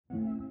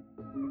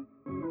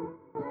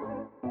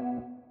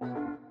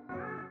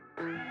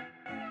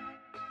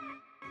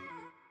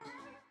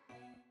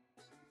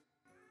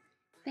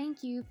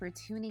Thank you for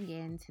tuning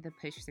in to the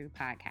Push Through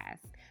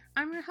Podcast.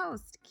 I'm your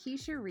host,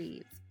 Keisha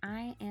Reeves.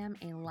 I am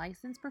a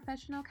licensed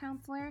professional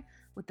counselor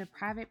with a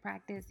private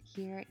practice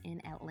here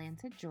in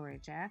Atlanta,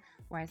 Georgia,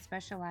 where I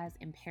specialize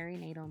in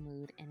perinatal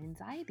mood and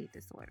anxiety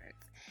disorders.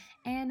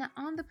 And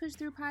on the Push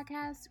Through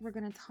Podcast, we're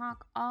going to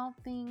talk all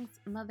things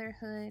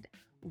motherhood,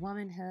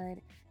 womanhood,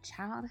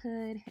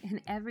 childhood,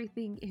 and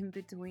everything in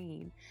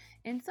between.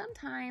 And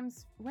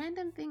sometimes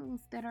random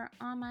things that are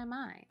on my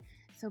mind.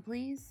 So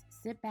please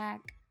sit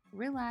back,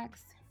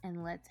 relax,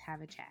 and let's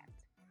have a chat.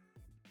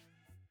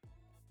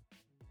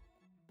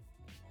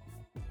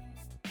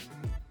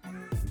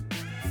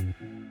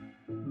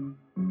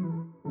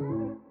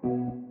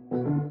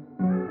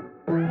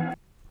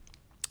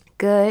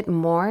 Good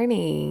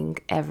morning,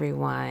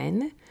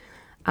 everyone.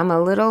 I'm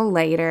a little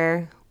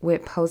later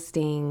with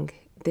posting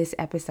this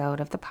episode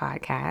of the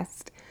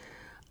podcast.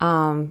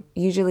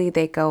 Usually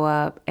they go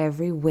up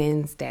every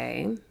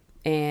Wednesday,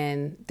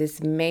 and this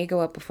may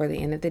go up before the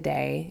end of the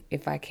day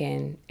if I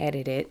can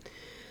edit it.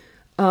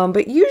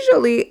 But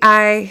usually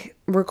I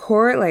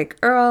record like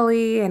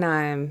early and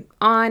I'm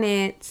on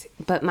it,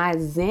 but my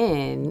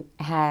Zen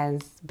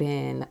has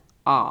been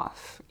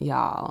off,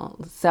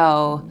 y'all.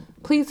 So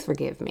please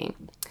forgive me.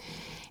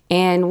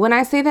 And when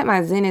I say that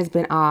my Zen has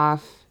been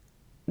off,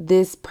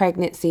 this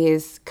pregnancy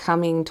is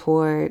coming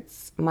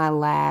towards my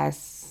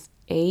last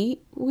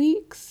 8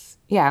 weeks.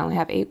 Yeah, I only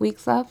have 8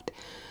 weeks left.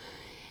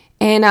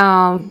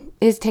 And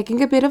it's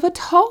taking a bit of a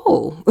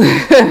toll.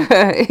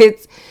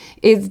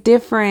 It's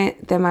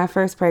different than my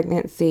first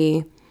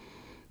pregnancy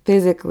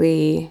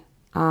physically.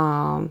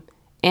 And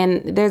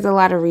there's a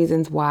lot of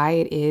reasons why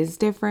it is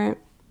different.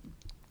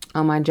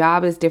 My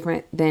job is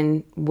different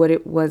than what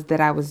it was that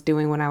I was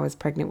doing when I was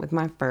pregnant with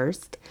my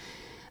first.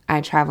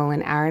 I travel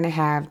an hour and a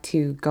half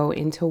to go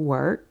into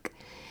work.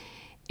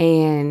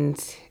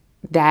 And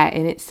that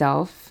in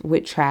itself,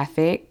 with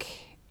traffic,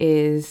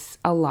 is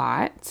a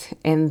lot.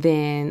 And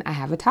then I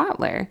have a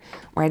toddler,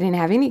 where I didn't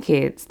have any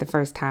kids the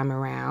first time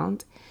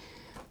around.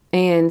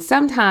 And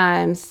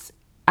sometimes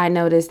I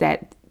notice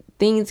that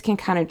things can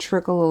kind of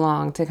trickle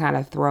along to kind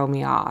of throw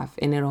me off,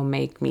 and it'll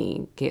make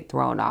me get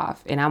thrown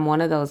off. And I'm one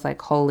of those like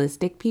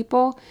holistic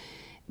people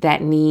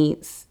that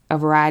needs a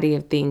variety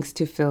of things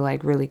to feel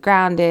like really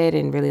grounded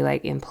and really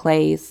like in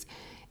place.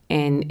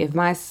 And if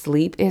my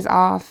sleep is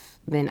off,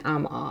 then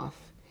I'm off.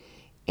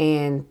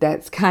 And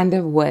that's kind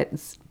of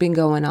what's been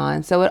going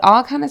on. So it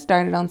all kind of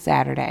started on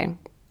Saturday.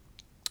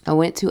 I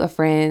went to a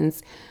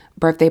friend's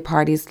birthday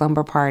party,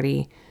 slumber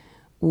party,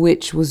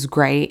 which was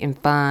great and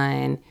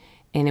fun.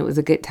 And it was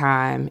a good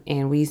time.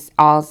 And we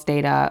all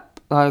stayed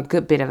up, or a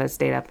good bit of us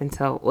stayed up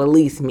until, well, at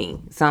least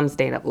me. Some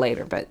stayed up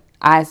later, but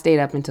I stayed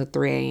up until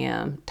 3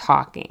 a.m.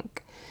 talking.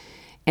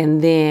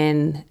 And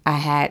then I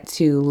had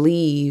to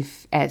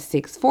leave at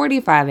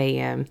 6:45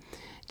 a.m.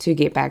 to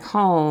get back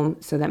home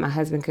so that my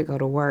husband could go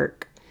to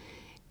work.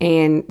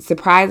 And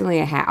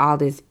surprisingly, I had all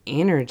this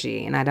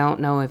energy. And I don't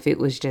know if it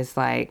was just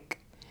like,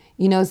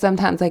 you know,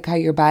 sometimes like how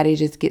your body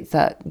just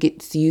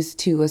gets used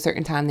to a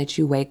certain time that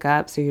you wake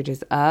up. So you're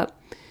just up.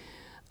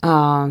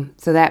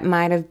 So that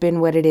might have been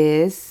what it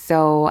is.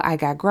 So I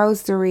got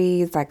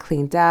groceries, I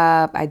cleaned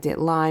up, I did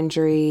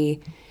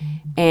laundry,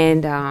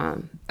 and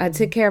I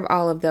took care of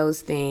all of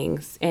those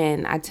things.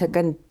 And I took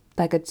a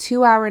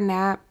 2-hour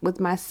nap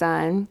with my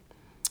son.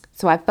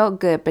 So I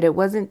felt good, but it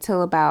wasn't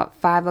till about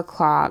 5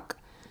 o'clock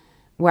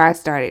where I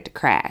started to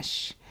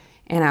crash.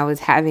 And I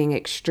was having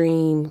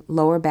extreme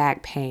lower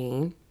back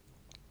pain.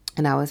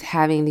 And I was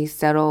having these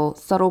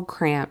subtle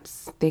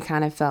cramps. They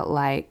kind of felt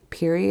like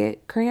period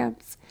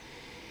cramps.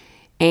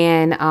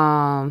 And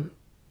I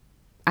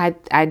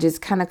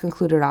just kind of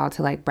concluded all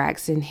to like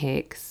Braxton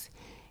Hicks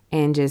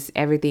and just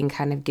everything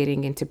kind of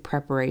getting into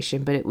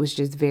preparation. But it was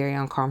just very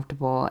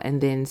uncomfortable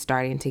and then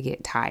starting to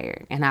get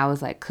tired. And I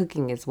was like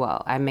cooking as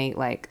well. I made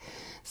like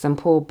some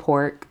pulled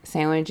pork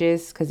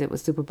sandwiches because it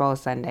was Super Bowl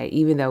Sunday,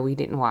 even though we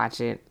didn't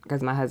watch it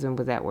because my husband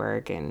was at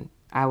work and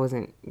I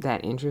wasn't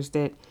that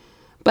interested.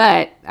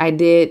 But I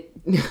did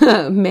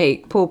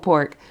make pulled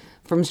pork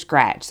from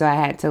scratch. So I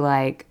had to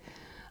like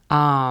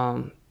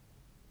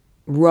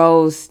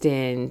roast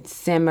and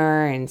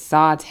simmer and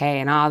saute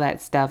and all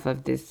that stuff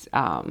of this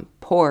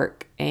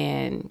pork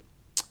and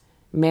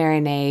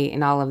marinate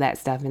and all of that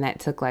stuff. And that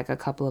took like a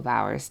couple of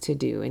hours to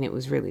do. And it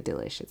was really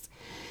delicious.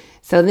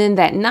 So then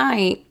that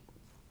night,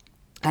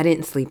 I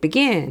didn't sleep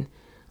again.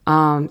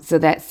 So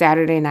that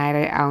Saturday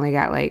night, I only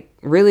got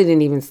really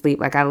didn't even sleep.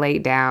 Like I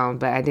laid down,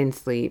 but I didn't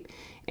sleep.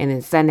 And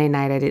then Sunday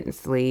night, I didn't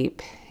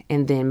sleep.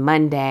 And then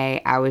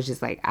Monday, I was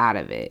just like out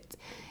of it.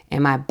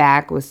 And my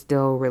back was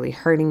still really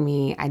hurting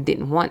me. I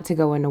didn't want to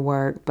go into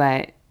work,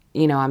 but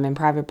you know, I'm in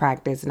private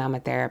practice and I'm a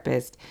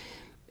therapist,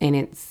 and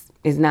it's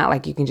not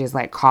like you can just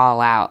like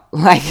call out.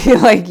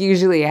 Like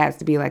usually it has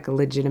to be like a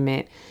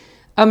legitimate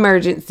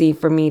emergency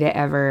for me to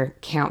ever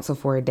counsel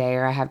for a day,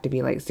 or I have to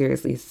be like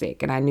seriously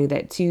sick. And I knew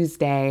that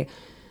Tuesday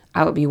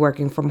I would be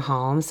working from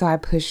home, so I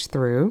pushed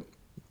through.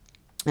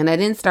 And I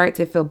didn't start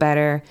to feel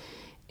better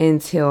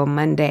until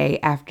Monday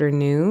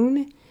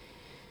afternoon.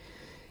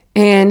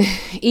 And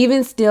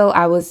even still,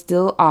 I was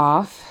still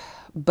off.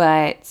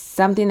 But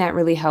something that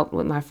really helped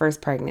with my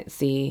first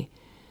pregnancy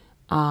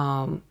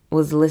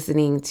was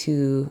listening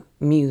to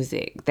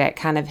music that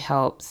kind of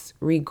helps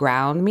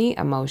reground me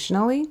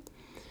emotionally.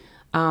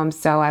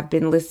 So I've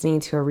been listening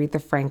to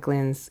Aretha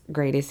Franklin's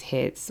Greatest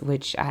Hits,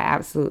 which I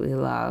absolutely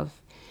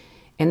love.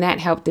 And that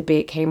helped a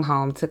bit. Came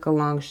home, took a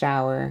long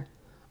shower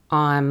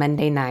on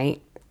Monday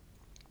night,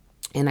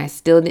 and I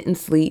still didn't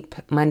sleep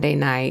Monday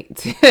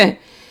night.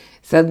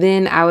 So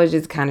then I was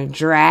just kind of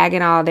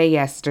dragging all day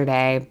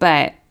yesterday.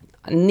 But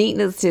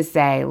needless to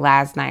say,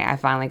 last night I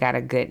finally got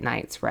a good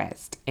night's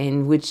rest,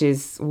 and which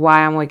is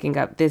why I'm waking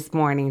up this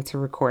morning to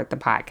record the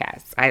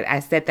podcast. I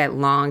said that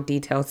long,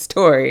 detailed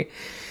story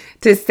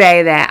to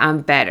say that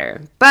I'm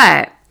better.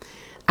 But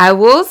I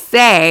will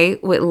say,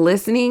 with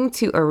listening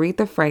to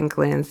Aretha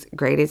Franklin's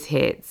Greatest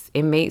Hits,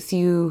 it makes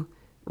you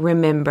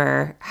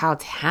remember how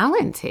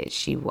talented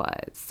she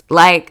was.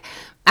 Like,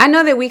 I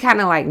know that we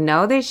kind of like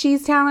know that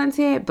she's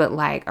talented, but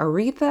like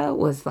Aretha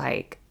was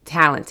like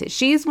talented.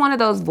 She's one of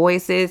those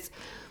voices,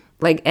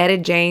 like Etta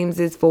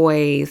James's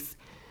voice,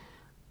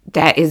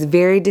 that is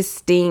very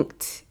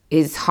distinct,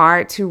 is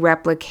hard to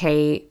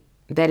replicate,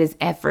 that is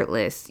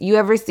effortless. You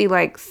ever see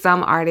like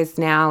some artists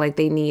now, like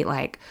they need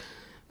like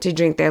to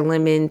drink their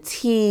lemon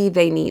tea,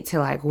 they need to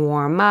like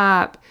warm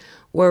up,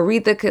 where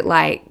Aretha could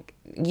like,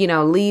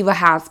 leave a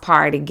house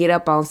party, get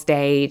up on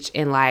stage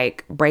and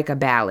like break a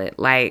ballad,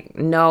 like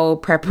no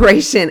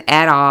preparation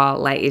at all,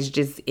 like it's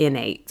just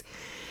innate.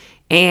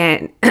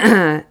 And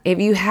if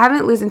you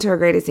haven't listened to her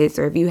greatest hits,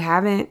 or if you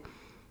haven't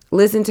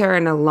listened to her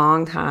in a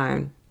long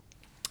time,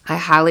 I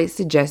highly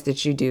suggest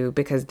that you do,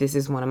 because this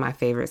is one of my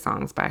favorite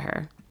songs by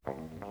her.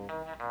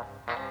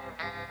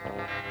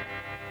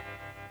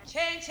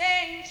 Change,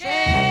 change,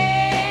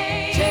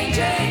 change. Change,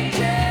 change,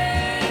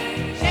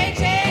 change. Change,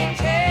 change,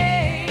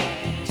 change.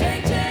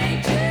 Change,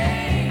 change,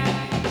 change.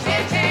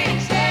 Change,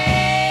 change,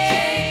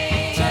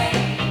 change.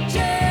 Change,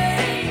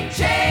 change,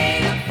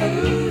 change.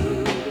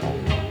 Ooh.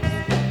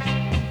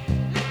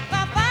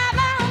 For 5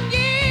 long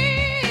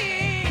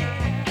years,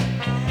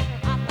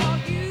 I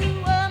thought you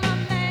were my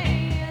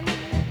man.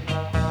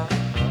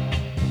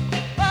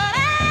 But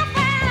I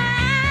found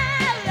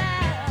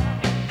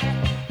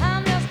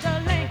I'm just a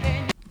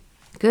Lincoln.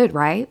 Good,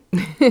 right?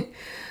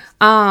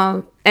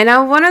 And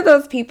I'm one of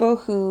those people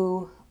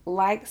who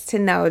likes to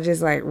know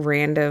just like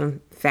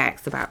random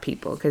facts about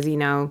people, because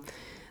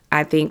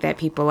I think that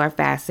people are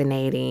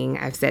fascinating.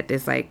 I've said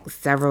this like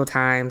several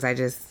times. I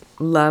just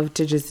love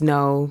to just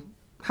know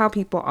how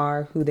people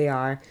are, who they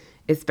are,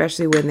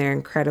 especially when they're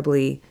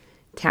incredibly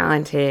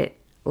talented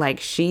like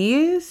she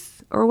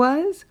is or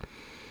was.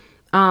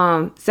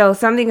 So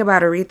something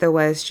about Aretha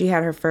was she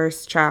had her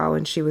first child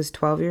when she was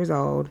 12 years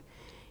old,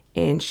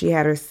 and she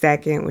had her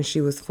second when she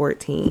was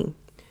 14.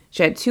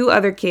 She had 2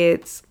 other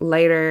kids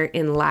later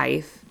in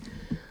life.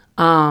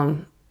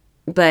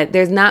 But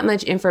there's not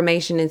much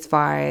information as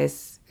far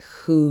as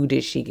who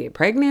did she get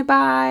pregnant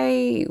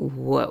by,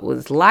 what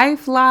was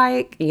life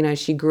like.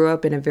 She grew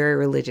up in a very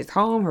religious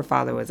home. Her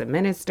father was a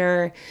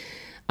minister.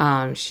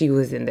 She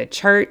was in the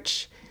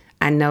church.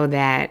 I know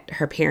that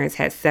her parents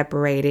had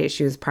separated.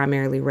 She was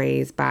primarily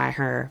raised by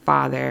her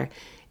father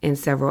and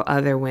several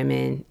other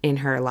women in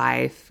her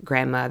life,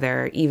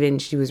 grandmother. Even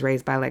she was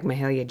raised by like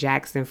Mahalia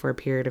Jackson for a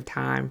period of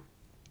time.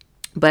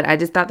 But I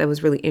just thought that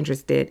was really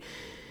interesting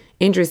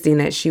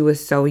that she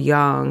was so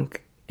young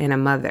and a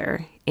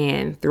mother.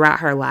 And throughout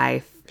her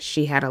life,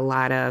 she had a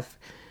lot of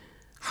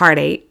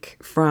heartache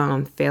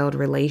from failed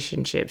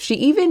relationships. She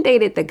even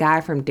dated the guy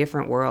from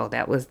Different World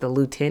that was the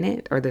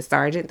lieutenant or the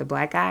sergeant, the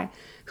black guy,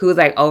 who was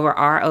like over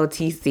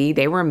ROTC.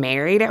 They were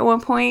married at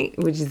one point,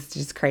 which is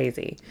just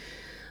crazy.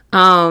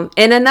 And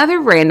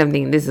another random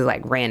thing, this is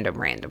like random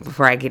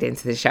before I get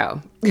into the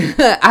show.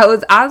 I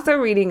was also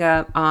reading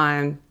up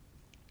on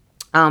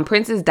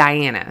Princess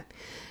Diana,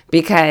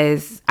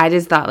 because I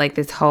just thought like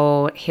this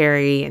whole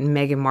Harry and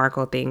Meghan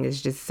Markle thing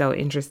is just so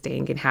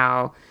interesting, and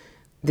how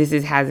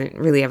hasn't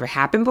really ever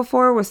happened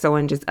before, where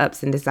someone just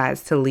ups and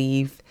decides to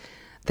leave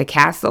the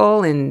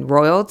castle and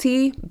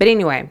royalty. But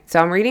anyway,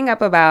 so I'm reading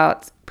up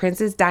about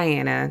Princess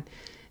Diana,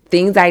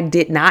 things I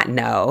did not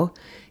know.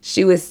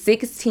 She was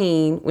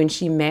 16 when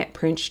she met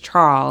Prince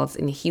Charles,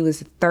 and he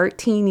was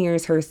 13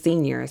 years her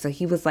senior. So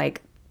he was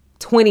like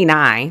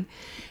 29,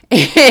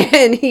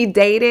 and he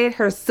dated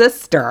her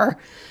sister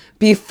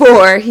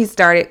before he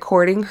started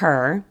courting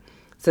her.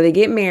 So they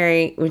get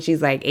married when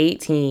she's like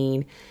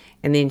 18,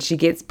 and then she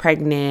gets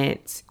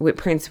pregnant with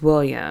Prince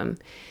William.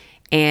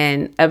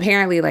 And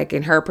apparently, like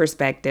in her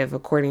perspective,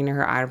 according to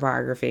her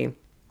autobiography,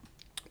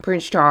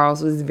 Prince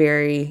Charles was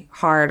very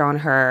hard on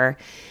her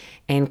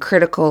and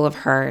critical of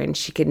her, and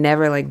she could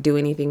never like do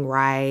anything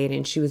right,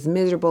 and she was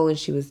miserable and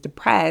she was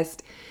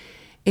depressed,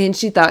 and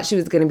she thought she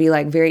was going to be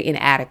like very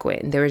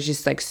inadequate, and there was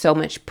just like so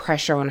much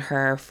pressure on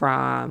her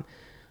from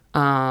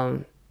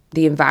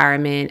the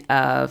environment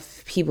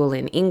of people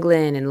in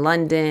England and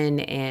London,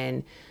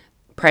 and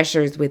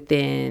pressures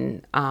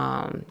within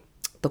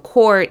the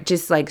court,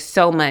 just like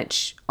so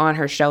much on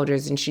her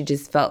shoulders. And she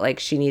just felt like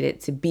she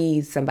needed to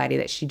be somebody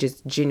that she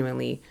just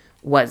genuinely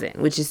wasn't,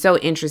 which is so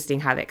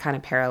interesting how that kind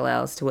of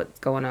parallels to what's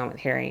going on with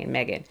Harry and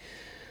Meghan.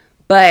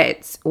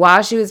 But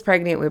while she was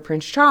pregnant with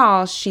Prince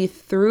Charles, she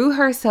threw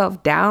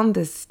herself down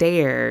the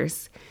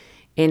stairs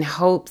in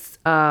hopes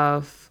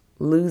of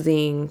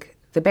losing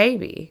the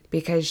baby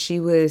because she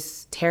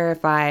was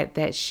terrified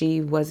that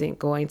she wasn't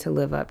going to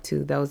live up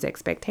to those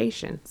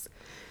expectations.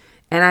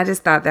 And I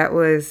just thought that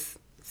was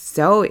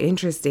so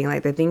interesting,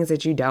 like the things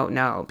that you don't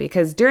know.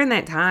 Because during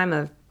that time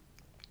of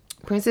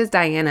Princess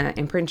Diana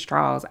and Prince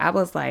Charles, I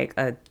was like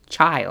a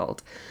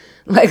child,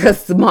 like a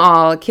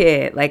small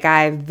kid. Like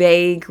I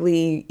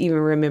vaguely even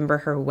remember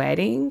her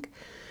wedding.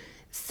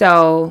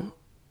 So,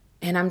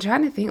 and I'm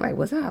trying to think, like,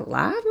 was I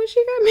alive when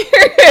she got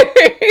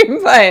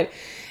married? But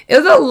it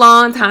was a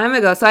long time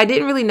ago. So I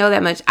didn't really know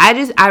that much.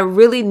 I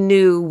really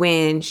knew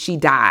when she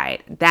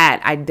died.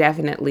 That I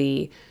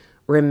definitely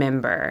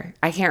remember.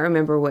 I can't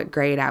remember what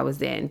grade I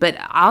was in. But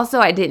also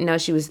I didn't know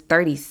she was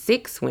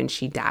 36 when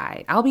she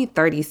died. I'll be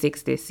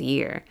 36 this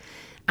year.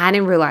 I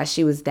didn't realize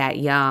she was that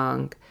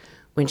young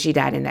when she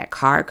died in that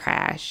car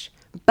crash.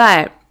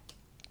 But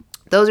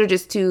those are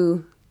just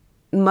two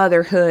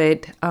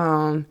motherhood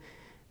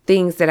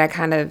things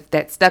that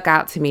that stuck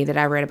out to me that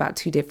I read about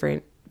two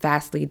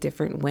vastly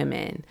different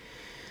women.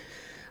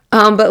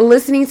 But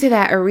listening to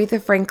that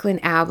Aretha Franklin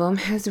album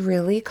has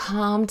really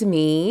calmed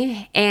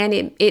me. And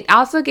it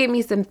also gave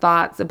me some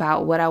thoughts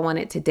about what I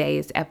wanted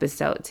today's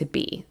episode to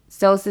be.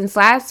 So since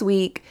last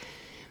week,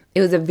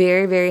 it was a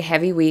very, very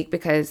heavy week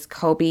because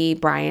Kobe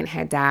Bryant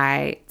had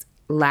died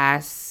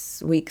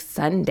last week,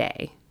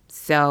 Sunday.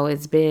 So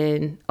it's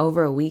been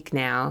over a week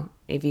now,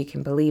 if you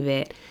can believe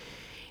it.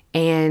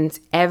 And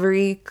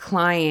every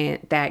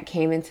client that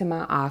came into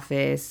my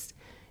office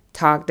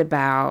talked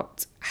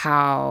about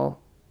how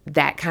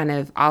that kind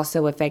of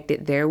also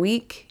affected their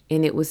week.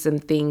 And it was some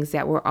things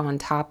that were on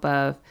top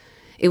of,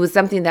 it was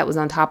something that was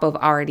on top of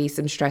already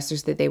some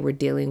stressors that they were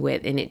dealing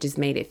with. And it just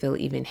made it feel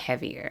even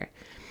heavier.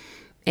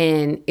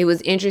 And it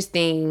was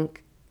interesting,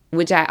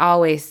 which I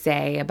always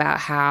say about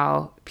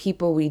how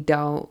people we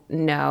don't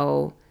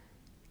know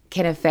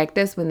can affect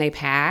us when they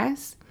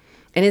pass.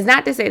 And it's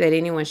not to say that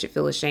anyone should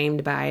feel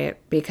ashamed by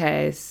it,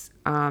 because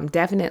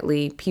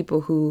definitely people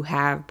who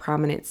have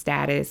prominent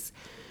status,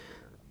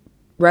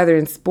 whether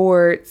in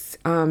sports,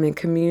 in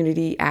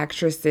community,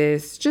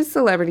 actresses, just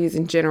celebrities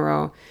in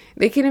general,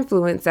 they can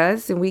influence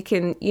us, and we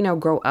can,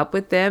 grow up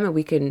with them, and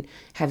we can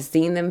have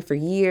seen them for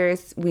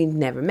years. We've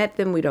never met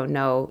them. We don't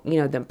know,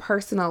 them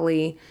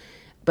personally.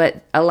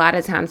 But a lot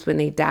of times when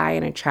they die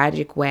in a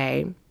tragic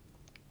way,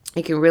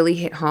 it can really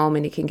hit home,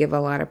 and it can give a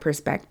lot of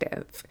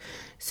perspective.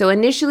 So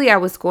initially I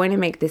was going to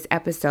make this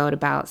episode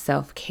about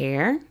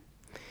self-care,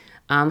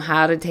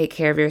 how to take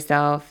care of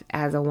yourself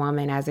as a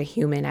woman, as a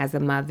human, as a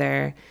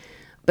mother.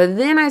 But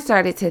then I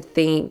started to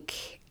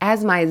think,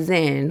 as my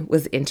Zen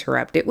was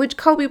interrupted, which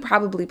Kobe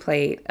probably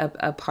played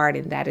a part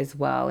in that as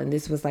well. And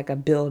this was like a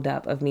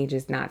buildup of me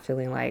just not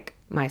feeling like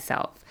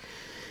myself.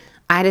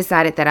 I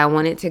decided that I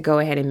wanted to go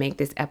ahead and make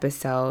this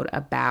episode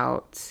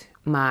about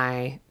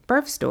my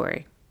birth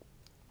story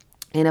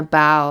and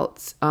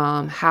about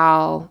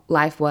how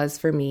life was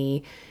for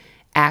me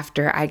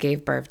after I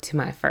gave birth to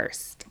my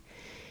first.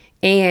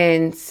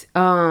 And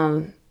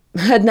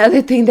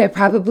another thing that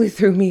probably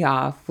threw me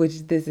off,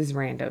 which this is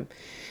random,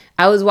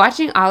 I was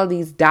watching all of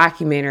these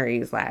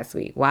documentaries last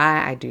week.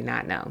 Why? I do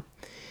not know.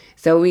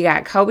 So we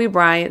got Kobe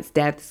Bryant's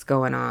deaths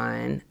going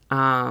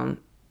on.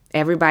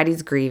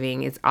 Everybody's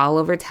grieving. It's all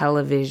over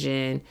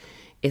television.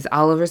 It's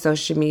all over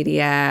social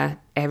media.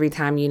 Every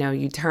time,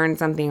 you turn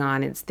something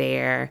on, it's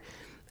there.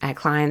 I had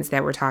clients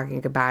that were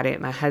talking about it.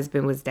 My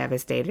husband was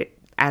devastated,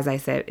 as I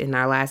said in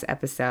our last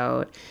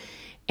episode.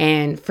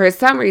 And for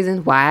some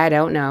reason, why, I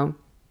don't know,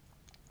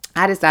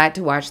 I decided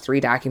to watch 3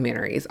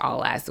 documentaries all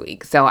last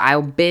week. So I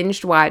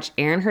binged watched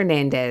Aaron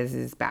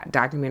Hernandez's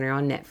documentary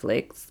on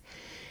Netflix.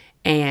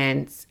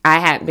 And I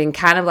had been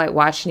kind of like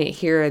watching it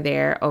here or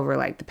there over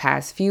like the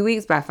past few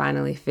weeks, but I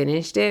finally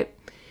finished it.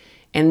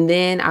 And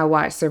then I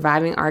watched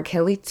Surviving R.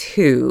 Kelly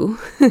 2.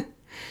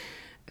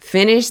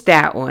 Finished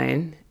that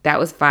one. That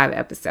was 5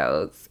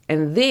 episodes.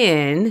 And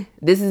then,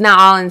 this is not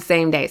all in the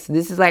same day, so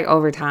this is like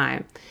over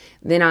time.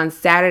 Then on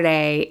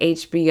Saturday,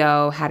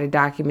 HBO had a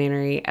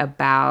documentary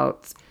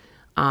about,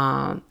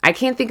 I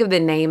can't think of the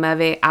name of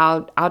it.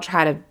 I'll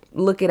try to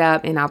look it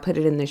up and I'll put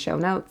it in the show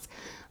notes.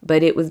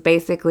 But it was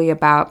basically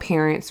about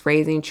parents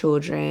raising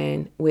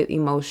children with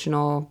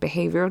emotional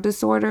behavioral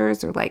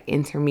disorders or like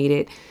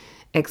intermediate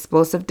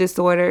explosive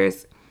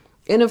disorders.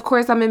 And of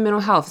course, I'm in mental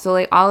health. So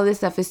like all of this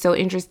stuff is so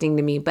interesting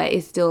to me, but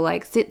it still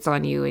like sits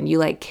on you and you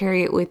like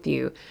carry it with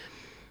you.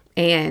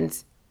 And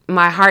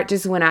my heart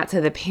just went out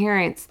to the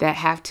parents that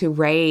have to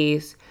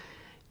raise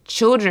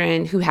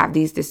children who have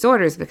these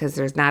disorders because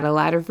there's not a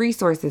lot of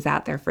resources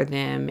out there for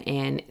them.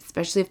 And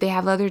especially if they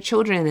have other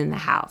children in the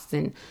house,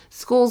 and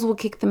schools will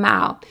kick them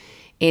out,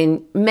 and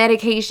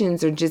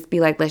medications or just be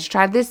like, let's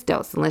try this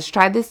dose and let's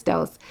try this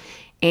dose.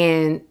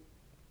 And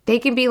they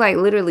can be like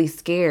literally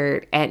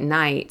scared at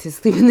night to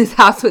sleep in this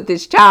house with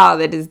this child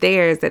that is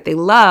theirs, that they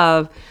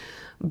love,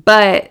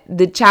 but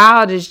the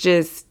child is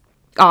just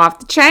off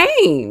the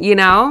chain, you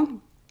know?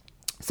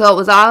 So it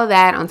was all of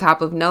that on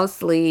top of no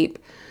sleep,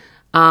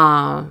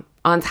 on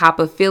top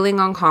of feeling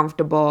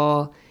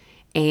uncomfortable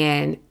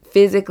and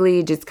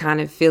physically just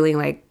kind of feeling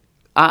like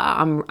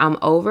I'm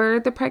over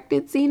the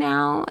pregnancy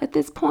now at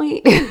this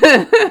point.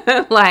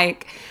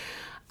 Like,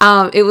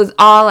 it was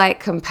all like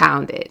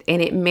compounded,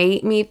 and it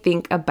made me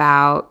think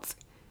about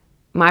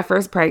my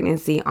first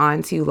pregnancy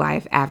onto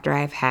life after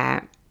I've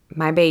had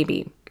my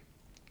baby.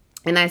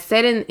 And I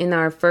said in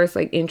our first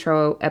like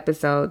intro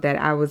episode that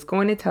I was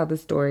going to tell the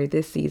story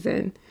this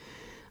season,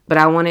 but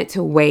I wanted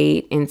to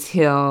wait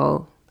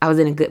until I was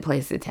in a good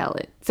place to tell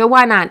it. So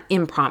why not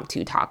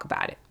impromptu talk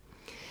about it?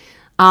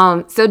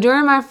 So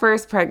during my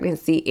first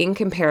pregnancy, in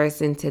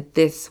comparison to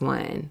this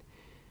one,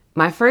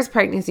 my first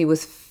pregnancy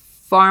was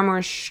far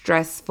more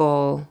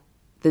stressful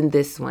than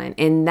this one,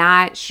 and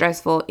not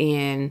stressful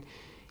in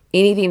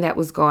anything that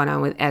was going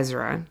on with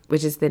Ezra,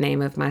 which is the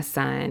name of my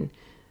son.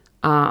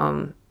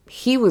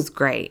 He was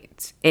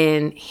great,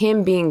 and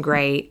him being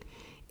great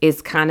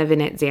is kind of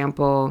an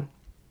example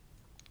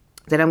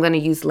that I'm going to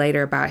use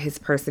later about his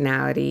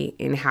personality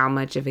and how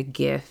much of a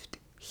gift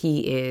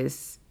he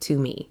is to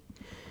me.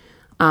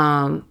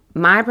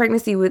 My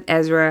pregnancy with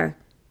Ezra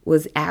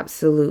was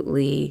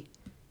absolutely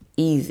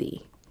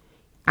easy.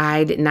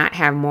 I did not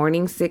have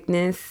morning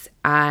sickness.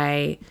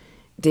 I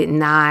did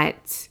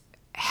not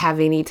have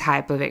any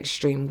type of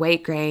extreme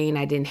weight gain.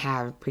 I didn't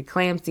have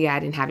preeclampsia. I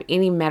didn't have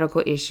any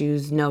medical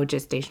issues, no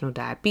gestational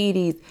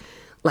diabetes,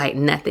 like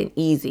nothing,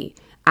 easy.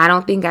 I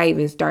don't think I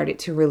even started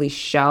to really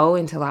show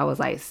until I was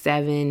like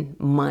 7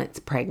 months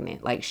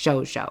pregnant, like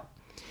show.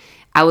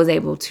 I was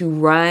able to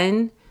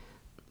run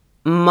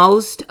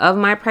most of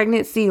my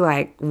pregnancy,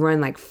 like run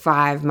like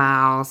 5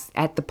 miles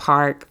at the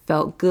park,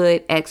 felt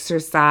good,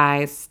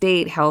 exercised,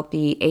 stayed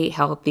healthy, ate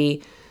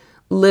healthy.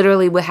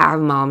 Literally would have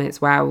moments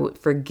where I would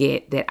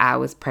forget that I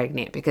was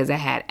pregnant because I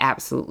had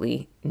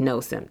absolutely no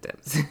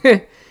symptoms.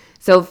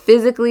 So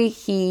physically,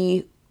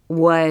 he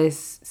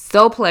was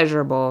so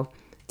pleasurable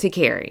to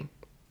carry.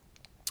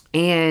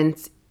 And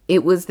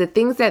it was the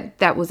things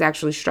that was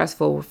actually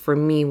stressful for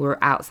me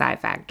were outside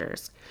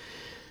factors.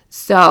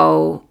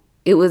 So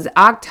it was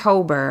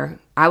October.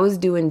 I was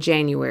due in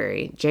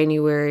January.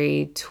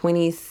 January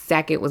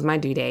 22nd was my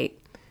due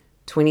date,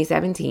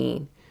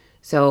 2017.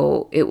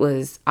 So it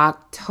was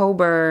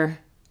October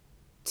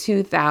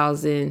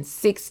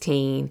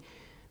 2016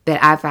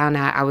 that I found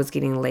out I was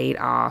getting laid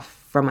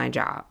off from my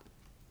job.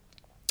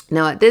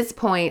 Now, at this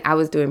point, I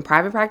was doing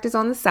private practice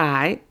on the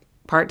side,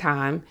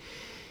 part-time,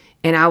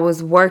 and I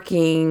was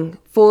working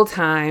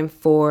full-time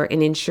for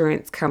an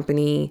insurance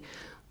company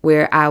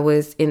where I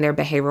was in their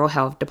behavioral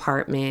health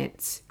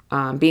department,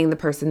 being the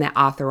person that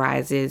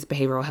authorizes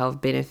behavioral health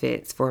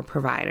benefits for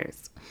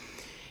providers.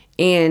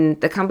 And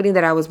the company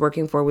that I was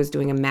working for was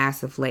doing a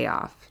massive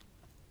layoff.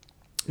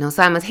 Now,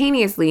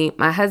 simultaneously,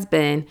 my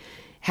husband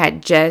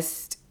had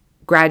just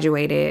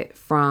graduated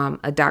from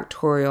a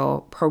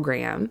doctoral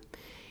program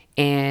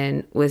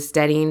and was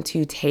studying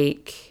to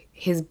take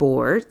his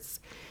boards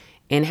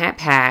and had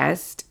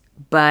passed,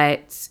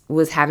 but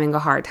was having a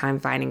hard time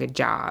finding a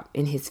job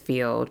in his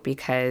field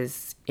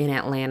because in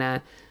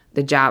Atlanta,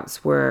 the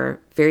jobs were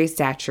very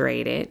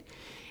saturated,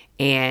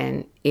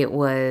 and it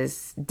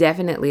was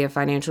definitely a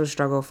financial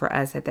struggle for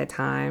us at that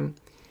time.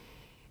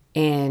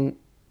 And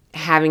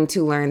having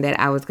to learn that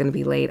I was going to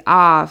be laid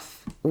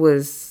off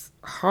was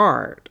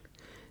hard.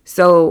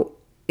 So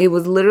it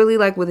was literally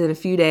like within a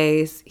few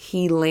days,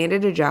 he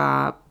landed a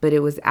job, but it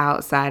was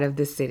outside of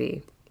the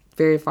city,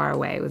 very far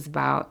away. It was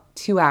about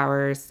 2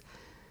 hours,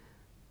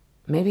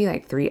 maybe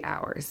like 3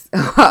 hours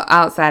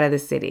outside of the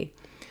city.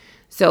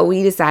 So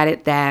we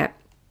decided that,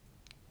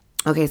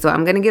 okay, so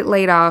I'm going to get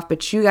laid off,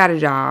 but you got a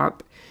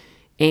job,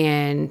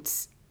 and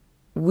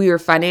we are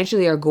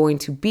financially are going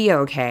to be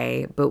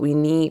okay, but we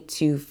need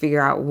to figure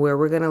out where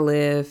we're going to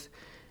live.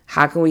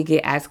 How can we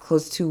get as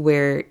close to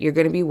where you're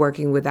going to be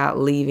working without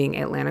leaving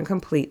Atlanta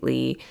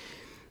completely,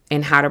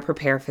 and how to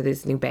prepare for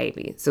this new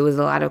baby. So it was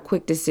a lot of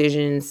quick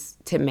decisions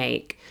to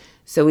make.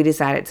 So we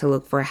decided to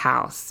look for a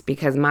house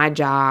because my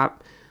job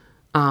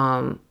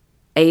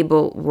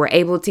were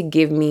able to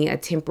give me a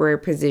temporary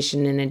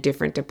position in a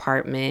different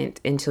department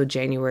until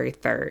January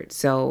 3rd.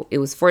 So it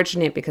was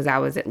fortunate because I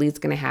was at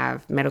least going to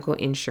have medical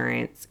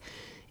insurance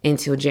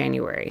until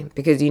January.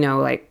 Because, you know,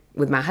 like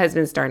with my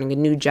husband starting a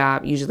new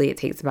job, usually it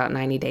takes about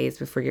 90 days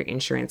before your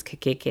insurance could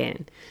kick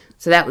in.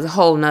 So that was a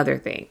whole nother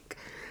thing.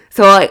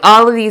 So like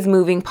all of these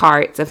moving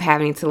parts of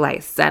having to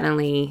like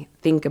suddenly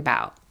think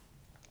about.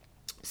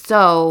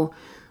 So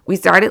we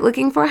started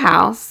looking for a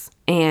house.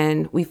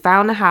 And we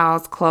found a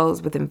house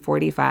closed within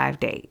 45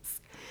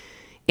 days.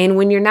 And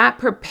when you're not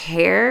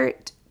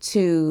prepared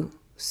to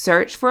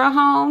search for a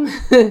home,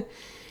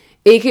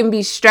 it can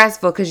be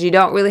stressful because you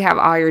don't really have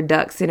all your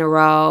ducks in a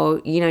row.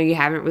 You know, you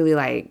haven't really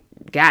like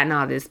gotten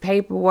all this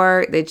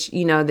paperwork that,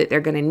 you know, that they're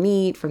going to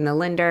need from the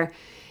lender.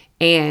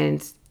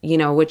 And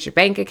what your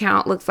bank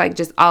account looks like,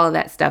 just all of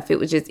that stuff. It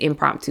was just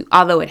impromptu,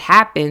 although it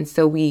happened.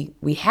 So we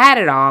had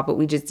it all, but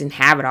we just didn't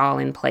have it all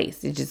in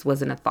place. It just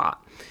wasn't a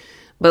thought.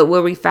 But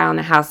where we found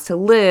a house to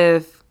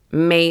live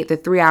made the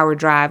 3-hour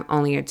drive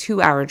only a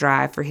 2-hour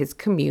drive for his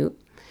commute.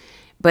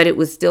 But it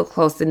was still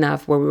close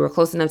enough where we were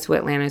close enough to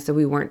Atlanta, so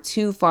we weren't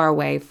too far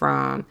away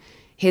from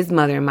his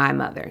mother and my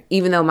mother,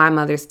 even though my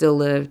mother still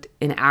lived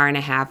an hour and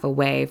a half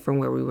away from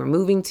where we were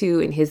moving to,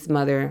 and his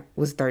mother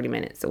was 30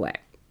 minutes away.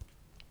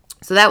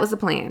 So that was the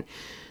plan.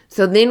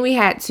 So then we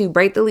had to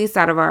break the lease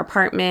out of our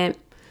apartment.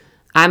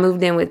 I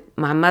moved in with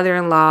my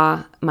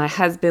mother-in-law. My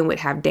husband would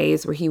have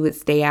days where he would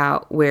stay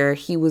out where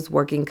he was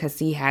working because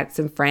he had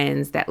some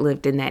friends that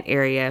lived in that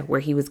area where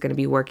he was going to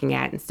be working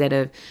at, instead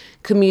of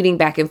commuting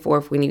back and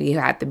forth when he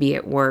had to be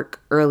at work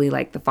early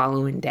like the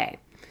following day.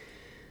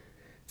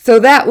 So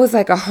that was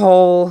like a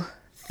whole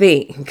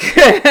thing,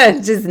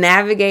 just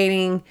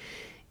navigating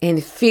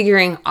and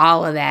figuring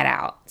all of that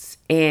out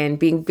and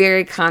being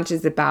very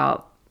conscious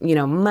about,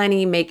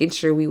 money, making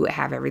sure we would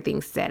have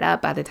everything set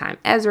up by the time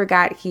Ezra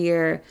got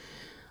here,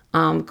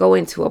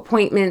 going to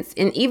appointments.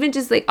 And even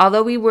just like,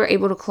 although we were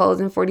able to close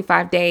in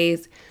 45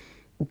 days,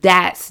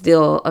 that's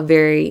still a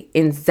very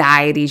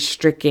anxiety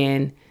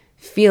stricken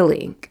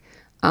feeling.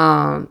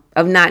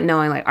 Of not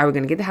knowing, like, are we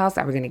going to get the house?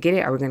 Are we going to get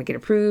it? Are we going to get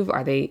approved?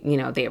 Are they,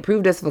 they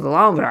approved us for the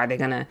loan, but are they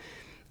going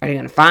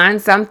to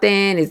find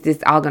something? Is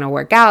this all going to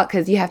work out?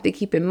 Because you have to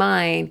keep in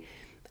mind,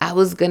 I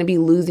was going to be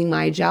losing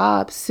my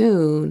job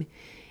soon,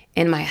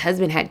 and my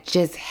husband had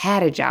just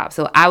had a job.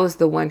 So I was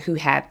the one who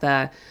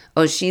had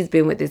she's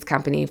been with this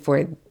company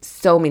for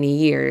so many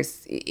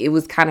years. It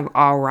was kind of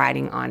all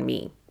riding on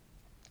me.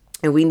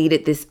 And we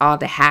needed this all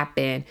to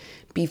happen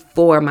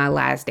before my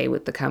last day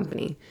with the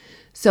company.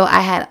 So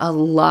I had a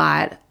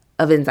lot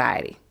of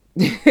anxiety,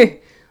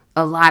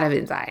 a lot of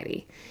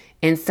anxiety.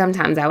 And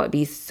sometimes I would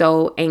be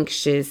so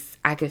anxious,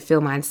 I could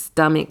feel my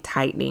stomach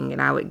tightening,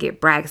 and I would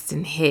get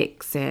Braxton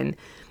Hicks. And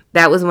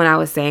that was when I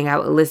was saying I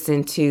would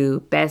listen to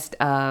Best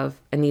of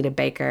Anita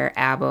Baker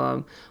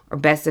album or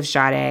Best of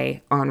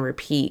Sade on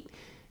repeat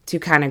to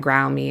kind of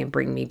ground me and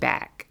bring me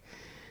back.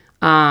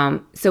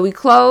 So we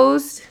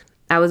closed.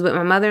 I was with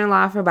my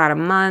mother-in-law for about a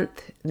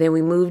month. Then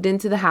we moved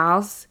into the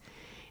house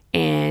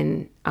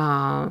and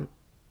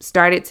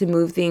started to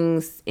move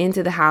things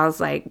into the house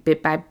like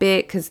bit by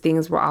bit, because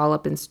things were all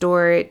up in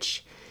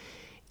storage,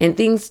 and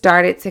things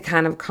started to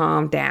kind of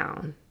calm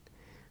down.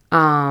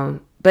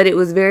 But it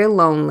was very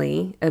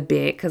lonely a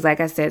bit because, like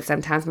I said,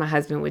 sometimes my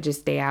husband would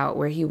just stay out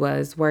where he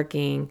was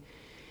working.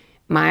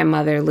 My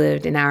mother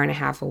lived an hour and a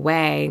half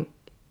away.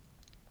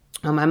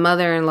 My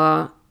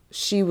mother-in-law,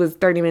 she was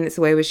 30 minutes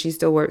away, but she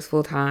still works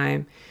full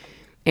time.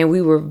 And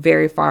we were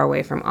very far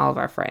away from all of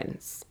our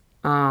friends.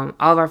 All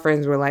of our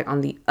friends were like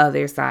on the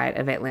other side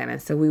of Atlanta.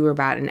 So we were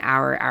about an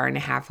hour and a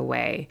half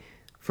away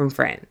from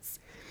friends.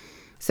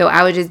 So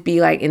I would just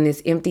be like in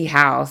this empty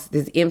house,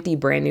 this empty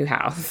brand new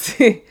house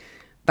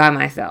by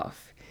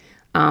myself.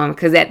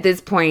 Because at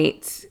this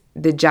point,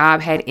 the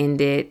job had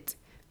ended.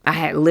 I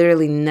had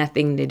literally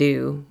nothing to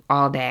do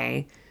all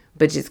day,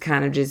 but just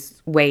kind of just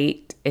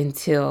wait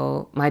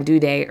until my due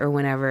date or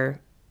whenever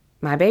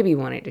my baby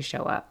wanted to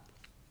show up.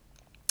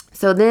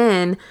 So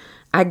then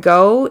I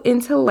go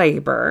into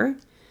labor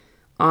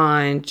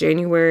on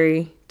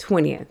January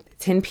 20th,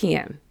 10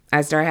 p.m.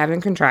 I start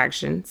having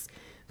contractions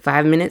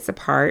 5 minutes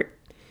apart,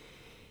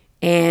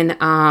 and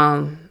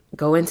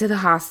go into the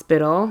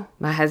hospital.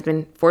 My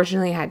husband,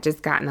 fortunately, had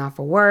just gotten off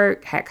of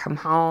work, had come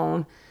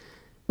home.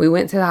 We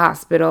went to the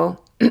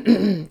hospital,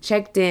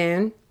 checked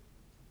in,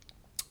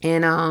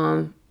 and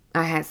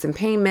I had some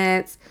pain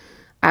meds.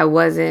 I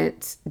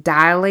wasn't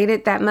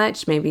dilated that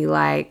much, maybe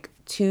like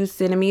 2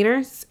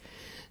 centimeters.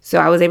 So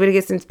I was able to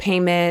get some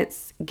pain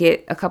meds,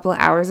 get a couple of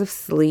hours of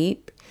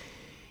sleep.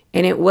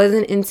 And it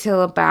wasn't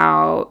until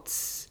about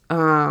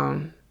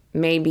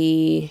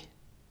maybe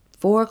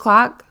 4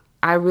 o'clock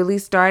I really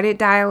started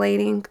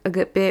dilating a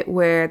good bit,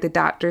 where the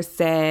doctor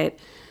said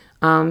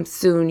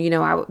soon,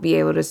 I would be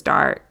able to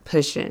start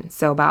pushing.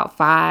 So about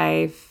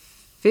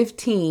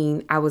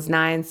 5:15, I was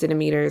 9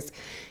 centimeters.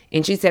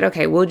 And she said,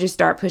 okay, we'll just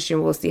start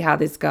pushing. We'll see how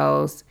this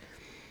goes.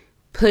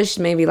 Pushed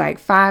maybe like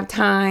 5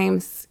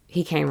 times.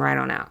 He came right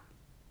on out.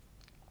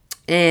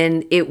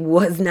 And it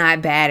was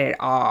not bad at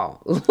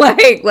all.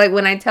 like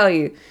when I tell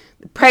you,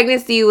 the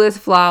pregnancy was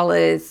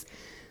flawless.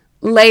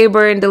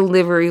 Labor and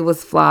delivery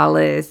was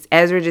flawless.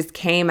 Ezra just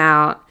came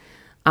out.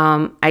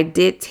 I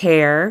did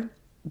tear,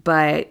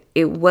 but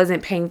it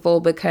wasn't painful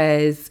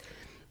because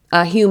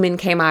a human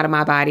came out of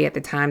my body at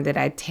the time that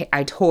I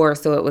tore.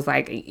 So it was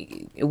like,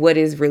 what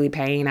is really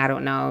pain? I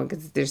don't know,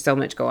 because there's so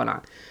much going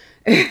on.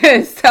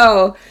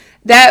 So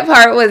that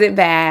part wasn't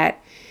bad.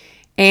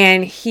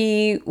 And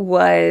he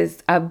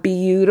was a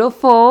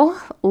beautiful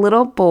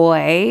little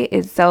boy.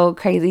 It's so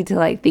crazy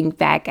to think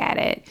back at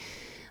it.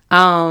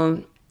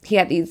 He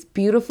had these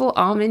beautiful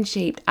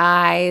almond-shaped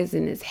eyes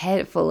and his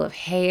head full of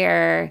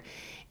hair.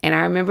 And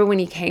I remember when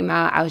he came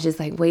out, I was just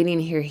waiting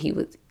to hear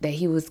that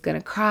he was going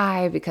to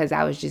cry, because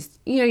I was just,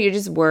 you're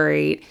just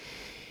worried.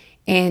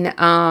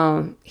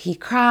 And he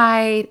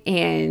cried,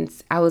 and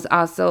I was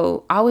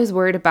also always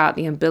worried about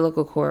the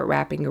umbilical cord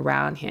wrapping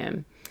around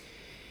him.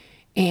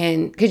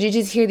 And could you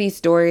just hear these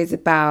stories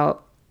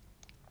about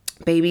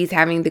babies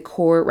having the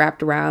cord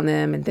wrapped around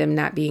them and them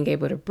not being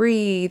able to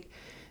breathe?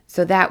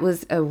 So that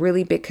was a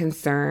really big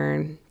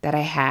concern that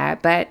I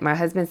had. But my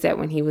husband said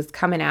when he was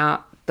coming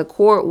out, the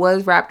cord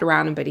was wrapped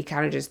around him, but he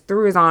kind of just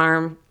threw his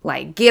arm,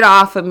 like, get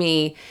off of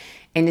me,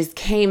 and just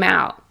came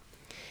out.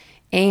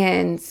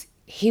 And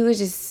he was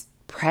just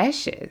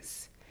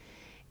precious.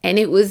 And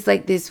it was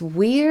like this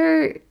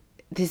weird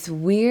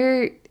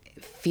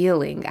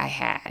feeling I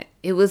had.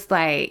 It was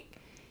like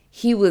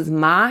he was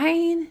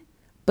mine,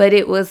 but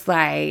it was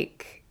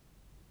like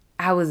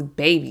I was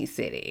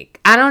babysitting.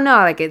 I don't know.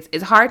 Like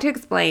it's hard to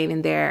explain.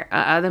 And there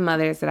are other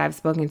mothers that I've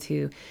spoken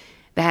to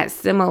that had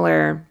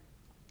similar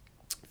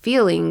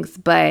feelings,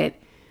 but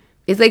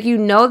it's like,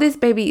 this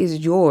baby is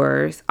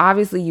yours.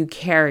 Obviously, you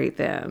carried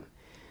them.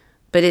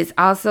 But it's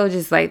also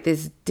just like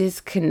this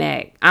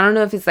disconnect. I don't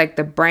know if it's like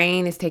the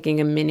brain is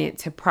taking a minute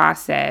to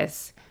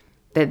process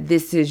that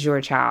this is your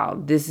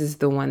child. This is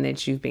the one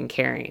that you've been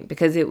carrying.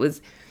 Because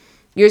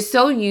you're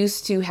so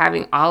used to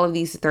having all of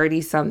these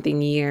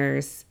 30-something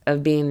years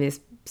of being this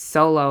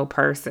solo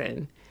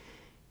person.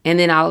 And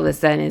then all of a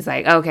sudden it's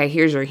like, okay,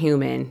 here's your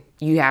human.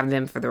 You have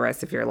them for the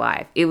rest of your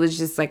life. It was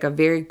just like a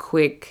very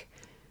quick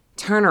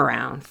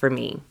turnaround for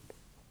me.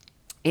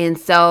 And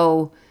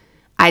so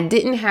I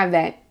didn't have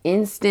that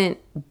instant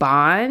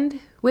bond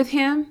with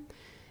him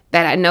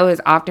that I know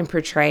is often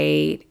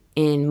portrayed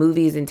in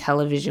movies and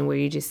television, where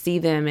you just see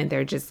them and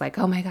they're just like,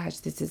 oh my gosh,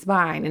 this is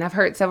mine. And I've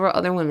heard several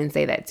other women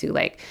say that too.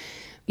 Like,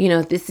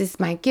 this is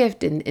my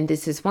gift and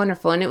this is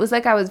wonderful. And it was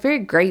like, I was very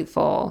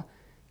grateful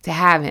to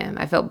have him.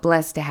 I felt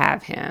blessed to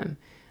have him.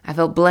 I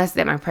felt blessed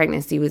that my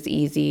pregnancy was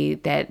easy,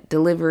 that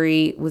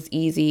delivery was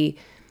easy.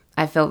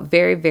 I felt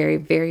very, very,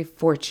 very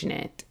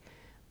fortunate.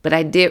 But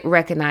I did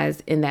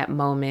recognize in that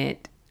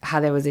moment how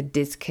there was a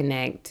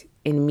disconnect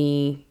in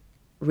me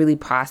really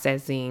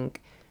processing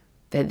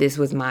that this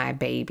was my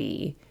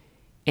baby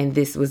and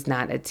this was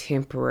not a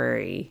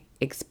temporary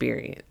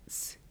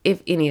experience,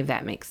 if any of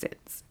that makes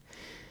sense.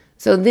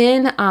 So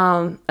then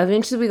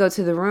eventually we go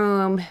to the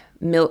room,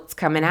 milk's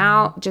coming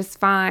out just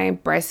fine,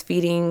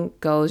 breastfeeding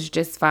goes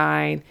just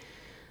fine.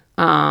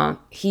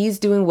 He's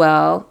doing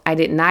well. I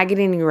did not get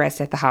any rest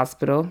at the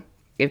hospital.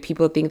 If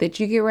people think that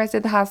you get rest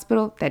at the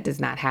hospital, that does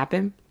not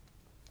happen.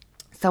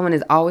 Someone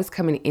is always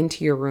coming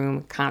into your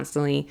room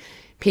constantly,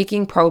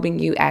 peeking, probing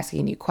you,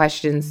 asking you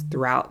questions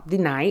throughout the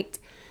night.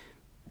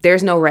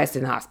 There's no rest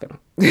in the hospital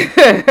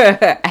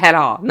at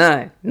all.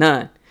 None.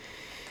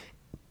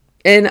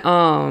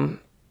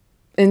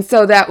 And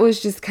so that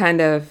was just kind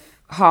of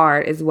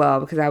hard as well,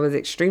 because I was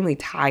extremely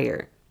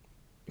tired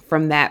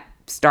from that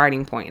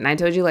starting point. And I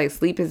told you, like,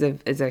 sleep is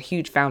a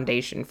huge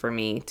foundation for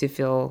me to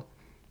feel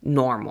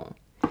normal.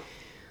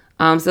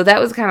 So that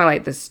was kind of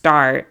like the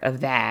start of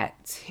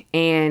that.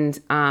 And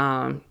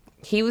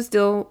he was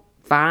still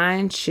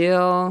fine,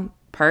 chill,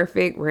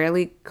 perfect,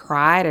 rarely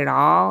cried at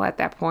all at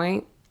that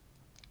point.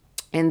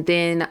 And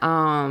then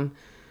I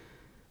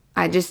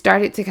just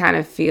started to kind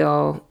of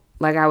feel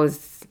like I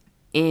was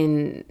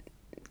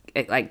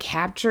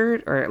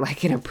captured or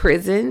like in a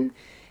prison,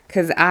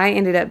 because I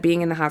ended up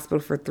being in the hospital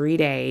for 3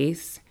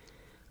 days.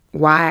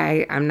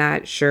 Why? I'm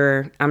not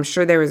sure. I'm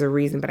sure there was a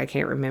reason, but I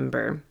can't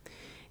remember.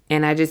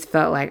 And I just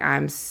felt like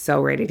I'm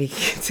so ready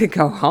to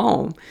go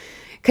home,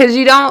 because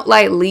you don't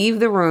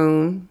leave the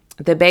room.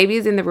 The baby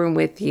is in the room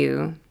with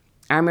you.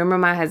 I remember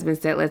my husband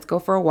said, let's go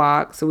for a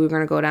walk. So we were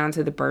going to go down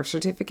to the birth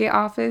certificate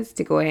office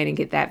to go ahead and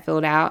get that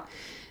filled out.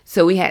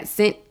 So we had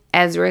sent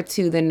Ezra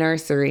to the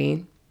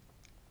nursery,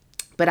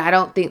 but I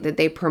don't think that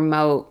they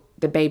promote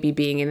the baby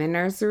being in the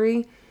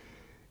nursery,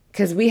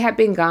 because we had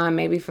been gone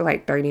maybe for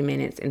 30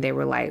 minutes and they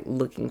were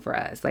looking for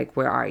us.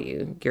 Where are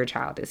you? Your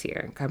child is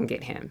here. Come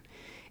get him.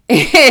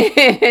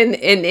 And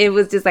it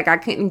was just I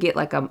couldn't get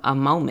a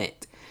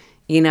moment,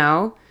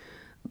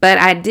 but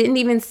I didn't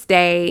even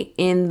stay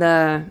in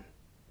the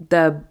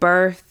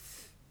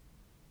birth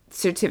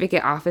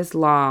certificate office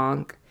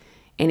long.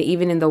 And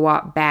even in the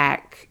walk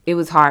back, it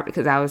was hard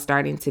because I was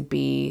starting to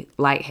be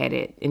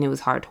lightheaded and it was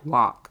hard to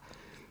walk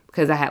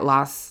because I had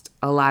lost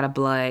a lot of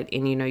blood,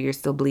 and you're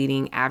still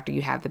bleeding after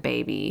you have the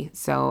baby.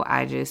 So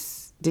I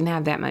just didn't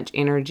have that much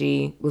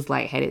energy, was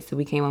lightheaded. So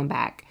we came on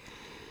back.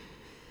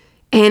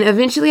 And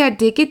eventually I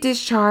did get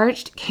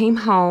discharged, came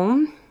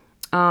home.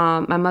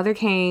 My mother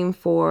came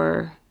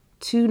for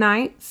 2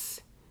 nights,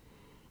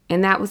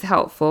 and that was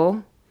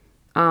helpful.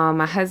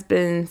 My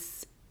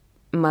husband's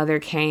mother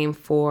came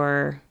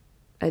for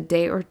a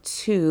day or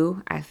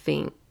 2, I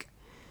think.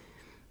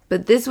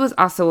 But this was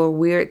also a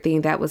weird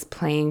thing that was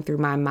playing through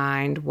my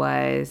mind,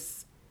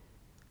 was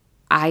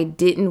I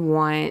didn't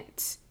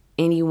want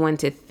anyone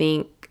to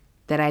think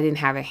that I didn't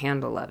have a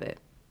handle of it.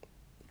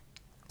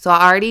 So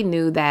I already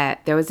knew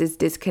that there was this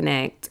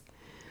disconnect,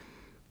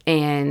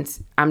 and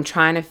I'm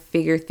trying to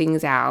figure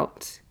things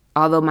out.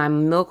 although my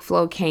milk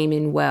flow came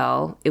in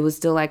well, it was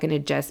still like an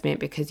adjustment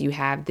because you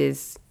have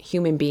this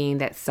human being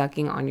that's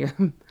sucking on your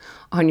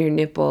on your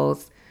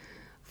nipples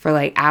for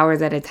like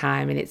hours at a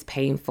time, and it's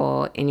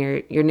painful, and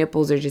your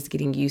nipples are just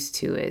getting used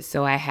to it.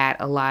 So I had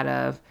a lot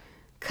of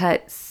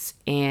cuts,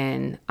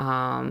 and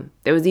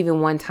there was even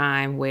one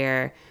time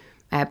where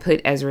I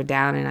put Ezra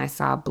down and I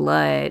saw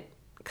blood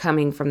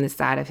coming from the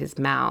side of his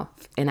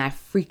mouth, and I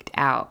freaked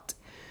out.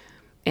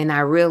 And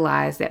I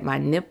realized that my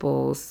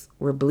nipples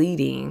were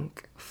bleeding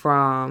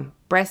from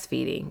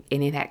breastfeeding,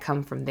 and it had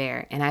come from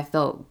there. And I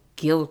felt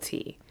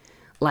guilty.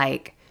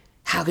 Like,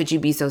 how could you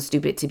be so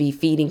stupid to be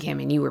feeding him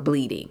and you were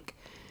bleeding?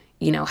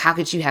 You know, how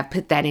could you have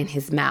put that in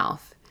his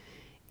mouth?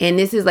 And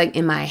this is like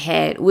in my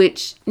head,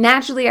 which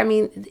naturally, I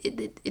mean,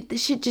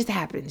 this shit just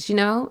happens, you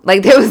know?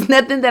 Like, there was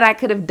nothing that I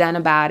could have done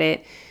about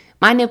it.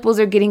 My nipples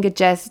are getting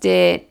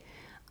adjusted.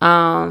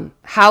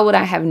 How would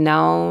I have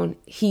known?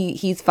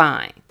 He's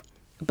fine.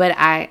 But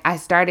I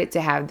started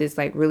to have this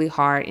like really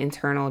hard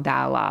internal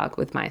dialogue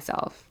with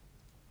myself.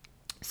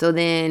 So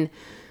then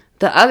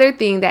the other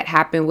thing that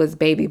happened was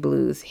baby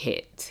blues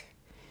hit.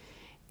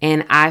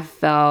 And I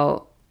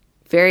felt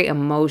very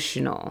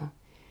emotional.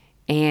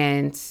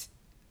 And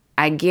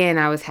again,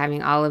 I was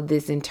having all of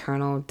this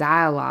internal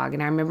dialogue.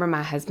 And I remember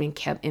my husband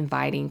kept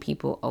inviting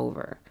people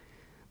over.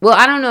 Well,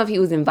 I don't know if he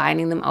was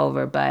inviting them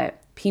over,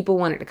 but people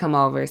wanted to come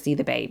over, see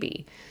the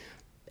baby.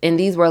 And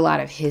these were a lot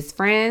of his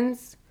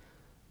friends.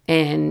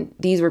 And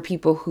these were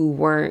people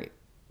who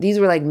these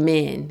were like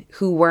men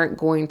who weren't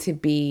going to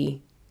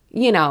be,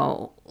 you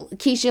know,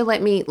 Keisha,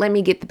 let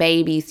me get the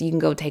baby so you can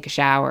go take a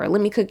shower.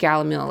 Let me cook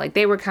y'all a meal. Like,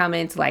 they were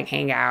coming to like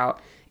hang out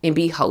and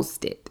be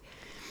hosted.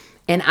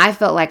 And I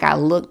felt like I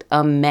looked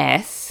a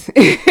mess.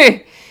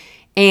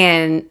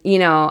 And, you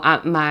know,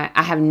 I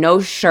have no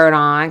shirt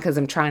on because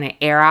I'm trying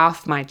to air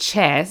off my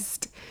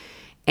chest.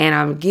 And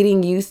I'm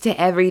getting used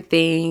to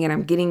everything, and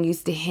I'm getting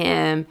used to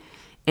him.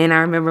 And I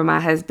remember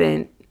my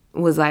husband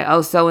was like,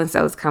 oh,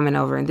 so-and-so is coming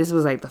over. And this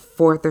was like the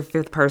fourth or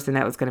fifth person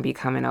that was going to be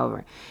coming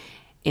over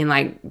in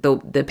like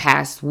the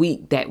past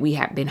week that we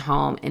had been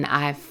home. And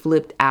I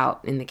flipped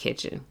out in the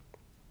kitchen.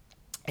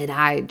 And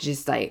I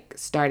just like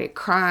started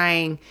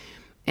crying.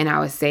 And I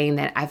was saying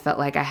that I felt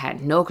like I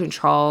had no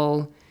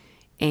control.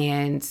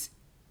 And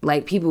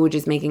like people were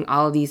just making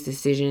all of these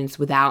decisions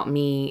without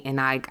me. And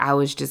I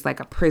was just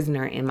like a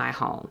prisoner in my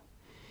home.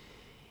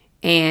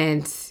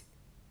 And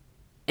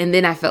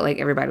then I felt like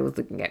everybody was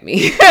looking at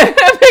me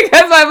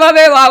because my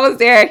mother-in-law was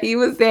there. He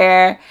was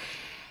there.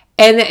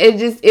 And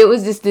it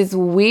was just this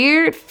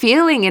weird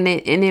feeling. And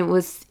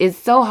it's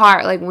so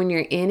hard, like when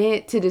you're in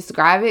it, to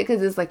describe it,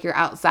 because it's like you're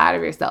outside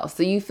of yourself.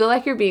 So you feel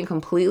like you're being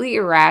completely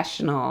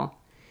irrational.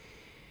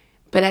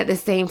 But at the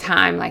same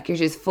time, like you're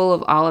just full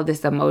of all of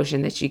this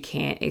emotion that you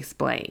can't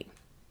explain.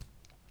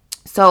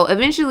 So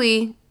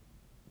eventually,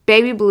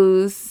 baby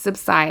blues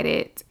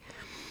subsided.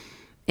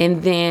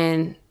 And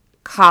then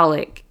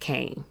colic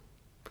came.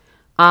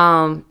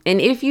 And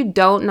if you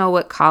don't know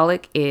what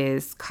colic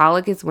is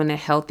when a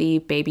healthy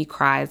baby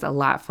cries a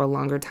lot for a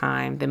longer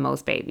time than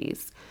most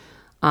babies.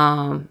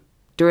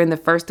 During the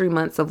first 3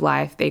 months of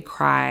life, they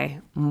cry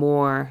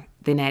more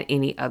than at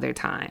any other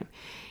time.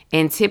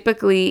 And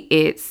typically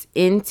it's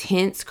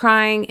intense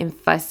crying and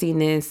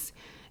fussiness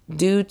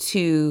due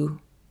to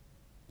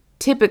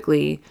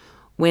typically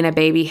when a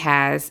baby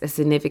has a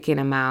significant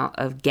amount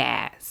of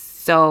gas.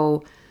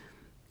 So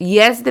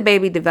yes, the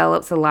baby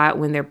develops a lot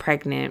when they're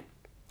pregnant.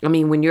 I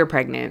mean, when you're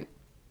pregnant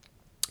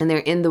and they're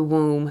in the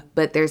womb,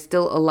 but there's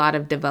still a lot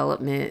of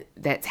development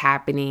that's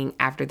happening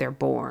after they're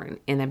born.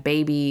 And a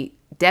baby,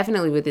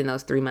 definitely within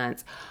those 3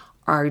 months,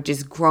 are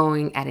just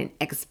growing at an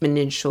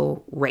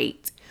exponential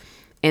rate.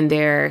 And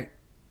their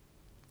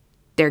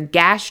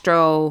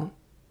gastro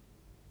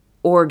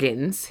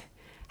organs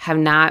have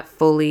not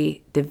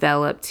fully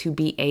developed to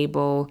be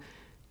able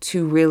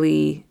to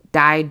really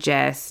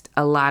digest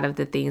a lot of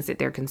the things that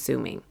they're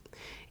consuming.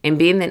 And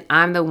being that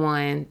I'm the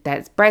one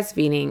that's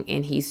breastfeeding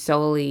and he's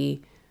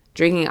solely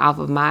drinking off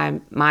of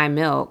my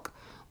milk,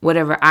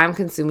 whatever I'm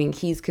consuming,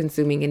 he's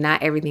consuming, and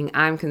not everything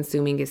I'm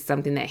consuming is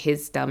something that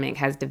his stomach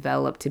has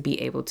developed to be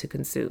able to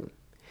consume.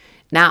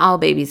 Not all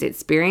babies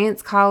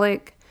experience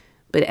colic,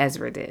 but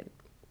Ezra did.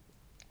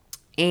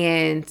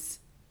 And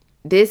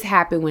this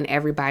happened when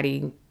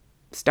everybody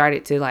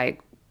started to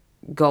like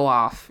go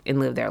off and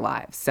live their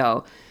lives.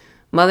 So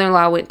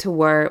mother-in-law went to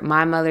work.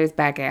 My mother's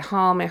back at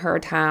home in her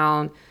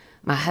town.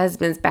 My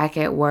husband's back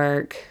at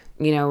work.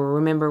 You know,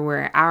 remember,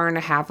 we're an hour and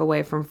a half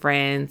away from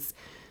friends.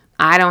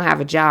 I don't have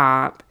a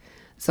job.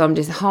 So I'm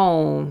just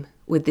home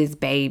with this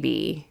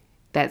baby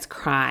that's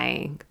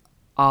crying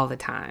all the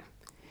time.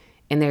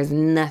 And there's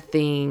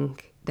nothing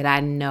that I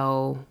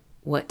know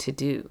what to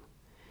do.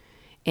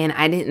 And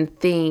I didn't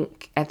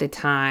think at the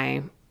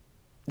time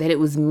that it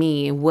was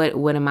me and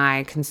what am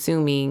I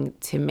consuming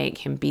to make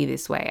him be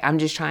this way. I'm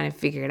just trying to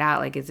figure it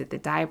out. Like, is it the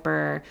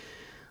diaper?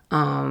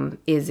 Are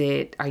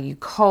you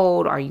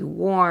cold? Are you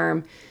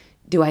warm?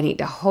 Do I need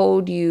to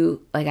hold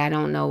you? Like, I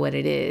don't know what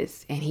it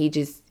is. And he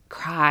just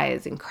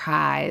cries and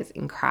cries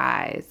and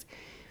cries.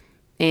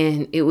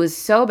 And it was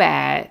so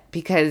bad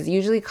because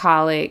usually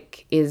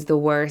colic is the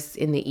worst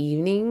in the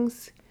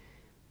evenings.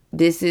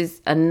 This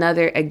is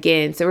another,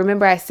 again, so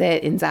remember I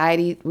said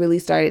anxiety really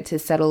started to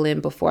settle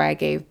in before I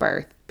gave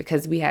birth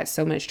because we had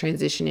so much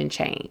transition and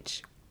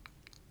change.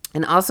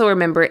 And also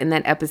remember in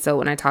that episode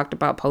when I talked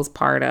about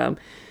postpartum,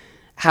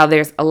 how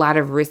there's a lot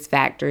of risk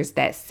factors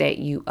that set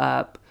you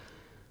up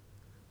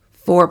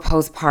for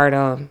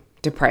postpartum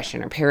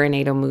depression or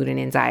perinatal mood and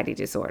anxiety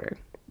disorder.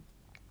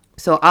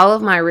 So all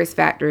of my risk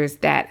factors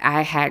that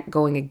I had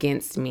going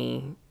against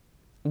me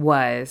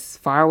was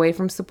far away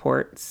from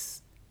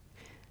supports,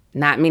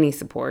 not many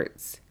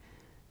supports,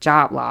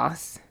 job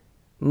loss,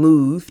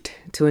 moved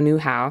to a new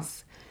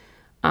house,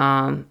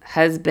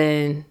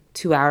 husband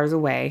 2 hours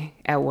away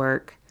at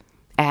work,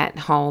 at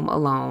home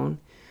alone.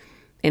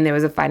 And there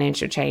was a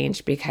financial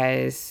change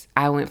because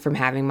I went from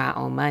having my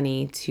own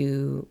money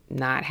to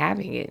not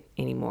having it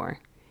anymore,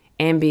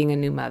 and being a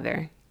new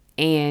mother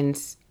and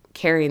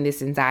carrying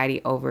this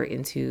anxiety over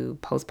into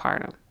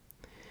postpartum.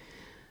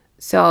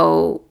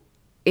 So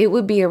it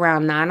would be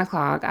around 9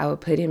 o'clock. I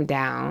would put him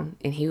down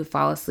and he would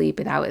fall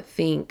asleep, and I would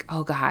think,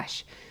 oh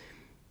gosh,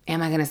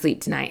 am I going to sleep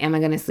tonight? Am I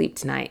going to sleep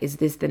tonight? Is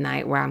this the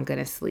night where I'm going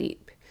to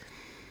sleep?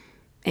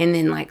 And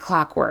then like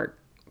clockwork,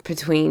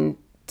 between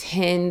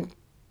 10,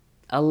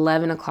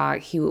 11 o'clock,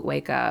 he would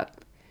wake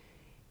up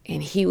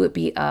and he would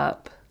be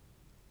up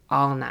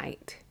all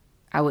night.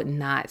 I would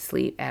not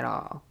sleep at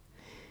all.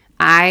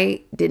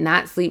 I did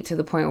not sleep to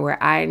the point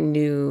where I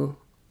knew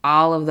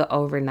all of the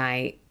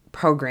overnight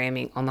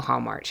programming on the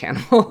Hallmark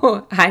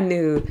Channel. I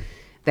knew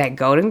that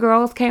Golden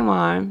Girls came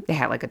on. They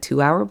had like a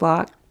 2-hour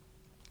block.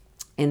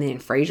 And then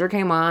Frasier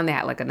came on. They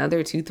had like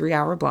another 2-3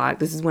 hour block.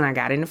 This is when I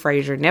got into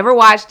Frasier. Never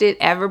watched it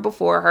ever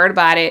before. Heard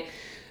about it.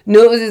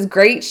 Knew it was this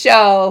great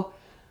show.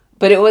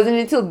 But it wasn't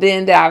until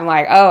then that I'm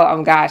like,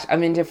 oh gosh,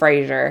 I'm into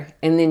Frasier.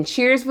 And then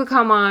Cheers would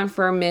come on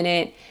for a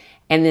minute.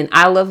 And then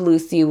I Love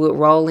Lucy would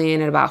roll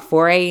in at about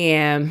 4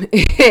 a.m.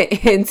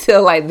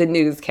 until like the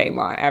news came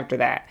on after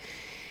that.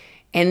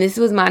 And this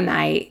was my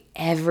night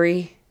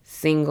every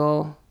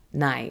single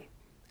night.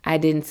 I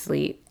didn't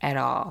sleep at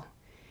all.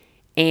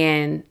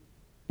 And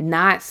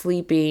not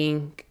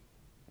sleeping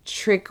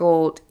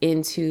trickled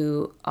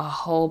into a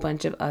whole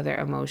bunch of other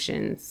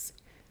emotions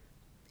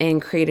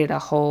and created a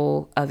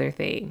whole other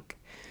thing.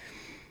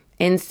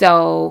 And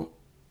so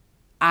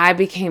I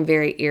became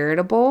very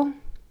irritable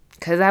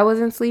because I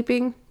wasn't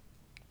sleeping.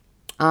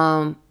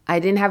 I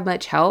didn't have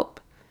much help.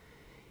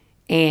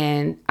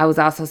 And I was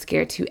also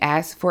scared to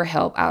ask for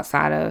help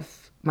outside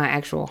of my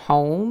actual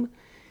home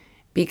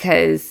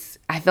because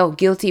I felt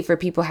guilty for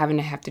people having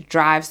to have to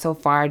drive so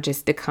far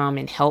just to come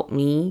and help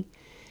me.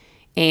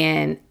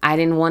 And I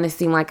didn't want to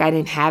seem like I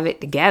didn't have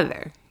it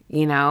together,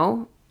 you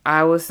know?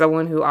 I was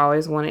someone who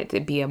always wanted to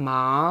be a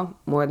mom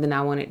more than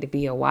I wanted to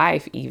be a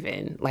wife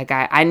even. Like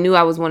I knew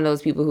I was one of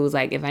those people who was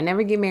like, if I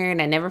never get married,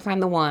 I never find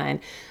the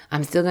one,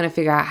 I'm still going to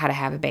figure out how to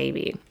have a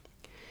baby.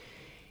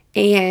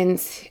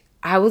 And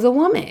I was a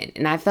woman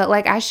and I felt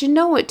like I should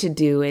know what to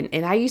do.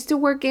 And I used to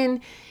work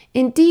in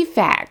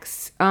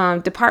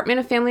DFACS, Department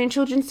of Family and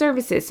Children's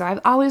Services. So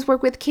I've always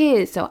worked with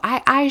kids. So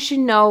I should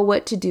know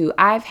what to do.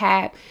 I've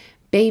had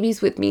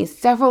babies with me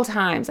several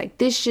times. Like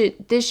this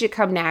should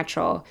come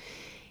natural.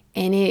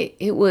 And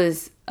it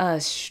was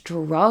a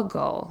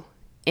struggle.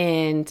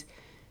 And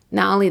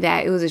not only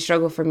that, it was a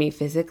struggle for me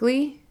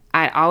physically.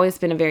 I'd always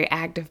been a very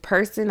active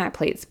person. I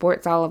played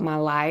sports all of my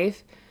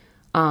life.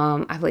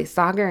 I played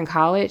soccer in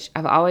college.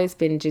 I've always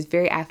been just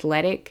very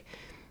athletic.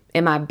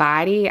 In my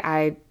body,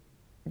 I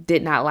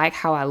did not like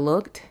how I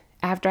looked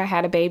after I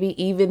had a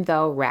baby, even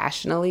though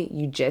rationally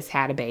you just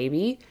had a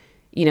baby.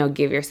 You know,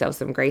 give yourself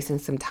some grace and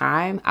some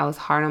time. I was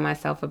hard on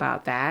myself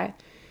about that.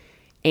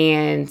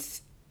 And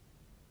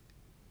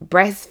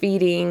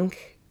breastfeeding,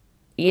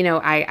 you know,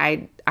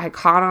 I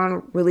caught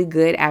on really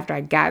good after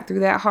I got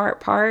through that hard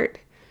part.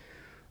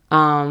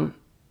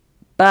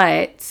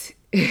 But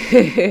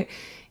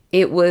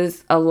it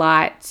was a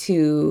lot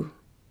to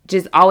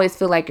just always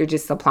feel like you're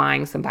just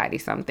supplying somebody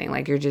something.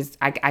 Like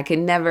I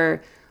can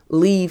never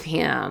leave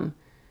him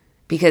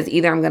because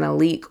either I'm going to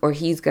leak or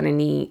he's going to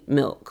need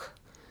milk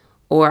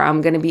or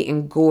I'm going to be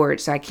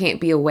engorged. So I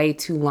can't be away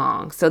too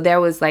long. So there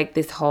was like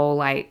this whole,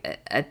 like,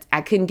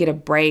 I couldn't get a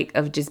break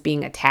of just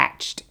being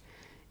attached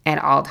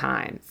at all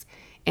times.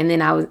 And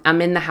then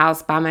I'm in the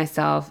house by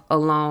myself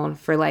alone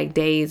for like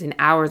days and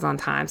hours on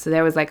time. So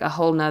there was like a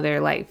whole nother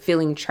like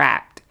feeling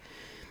trapped.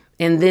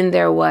 And then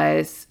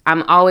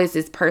I'm always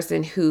this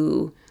person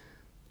who,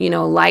 you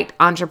know, liked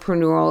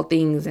entrepreneurial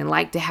things and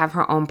liked to have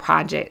her own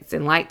projects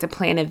and liked to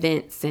plan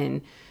events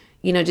and,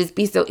 you know, just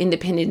be so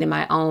independent in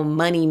my own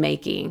money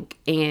making.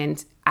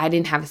 And I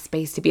didn't have a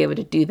space to be able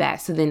to do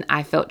that. So then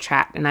I felt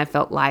trapped and I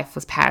felt life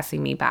was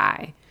passing me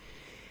by.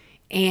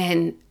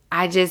 And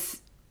I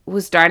just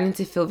was starting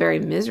to feel very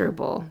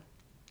miserable.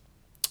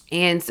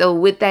 And so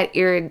with that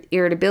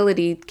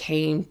irritability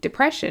came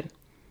depression.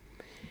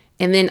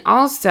 And then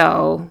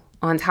also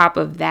on top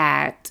of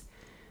that,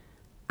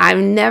 I've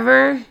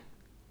never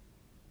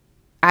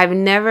I've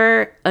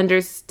never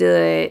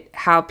understood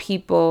how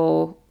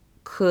people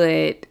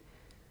could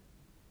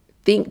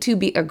think to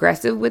be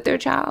aggressive with their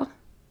child.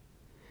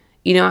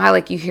 You know how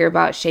like you hear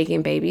about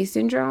shaken baby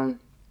syndrome?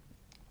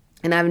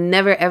 And I've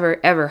never, ever,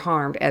 ever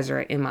harmed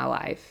Ezra in my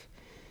life.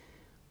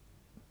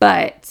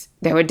 But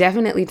there were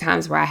definitely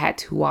times where I had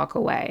to walk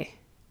away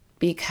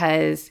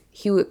because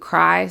he would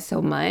cry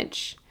so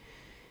much.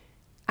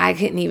 I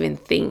couldn't even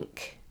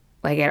think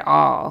like at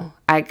all.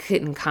 I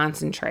couldn't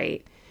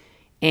concentrate.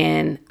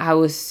 And I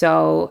was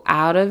so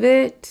out of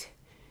it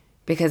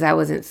because I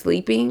wasn't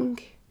sleeping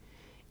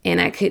and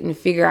I couldn't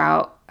figure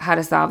out how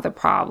to solve the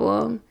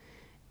problem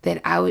that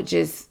I would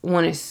just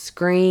want to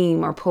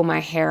scream or pull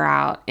my hair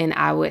out, and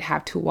I would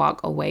have to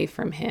walk away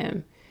from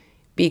him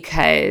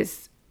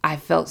because I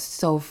felt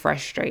so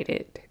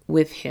frustrated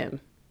with him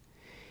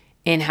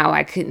and how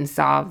I couldn't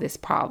solve this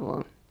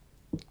problem.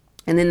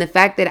 And then the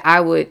fact that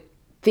I would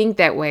think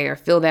that way or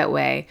feel that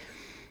way,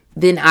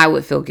 then I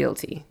would feel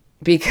guilty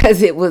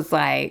because it was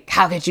like,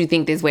 how could you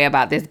think this way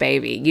about this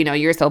baby? You know,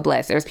 you're so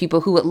blessed. There's people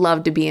who would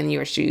love to be in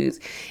your shoes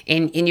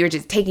and you're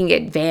just taking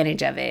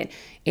advantage of it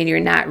and you're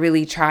not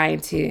really trying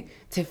to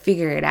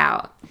figure it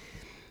out.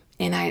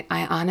 And I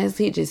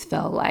honestly just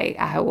felt like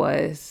I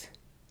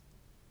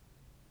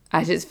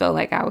just felt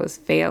like I was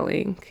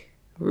failing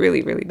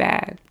really, really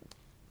bad.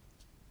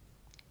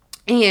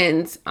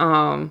 And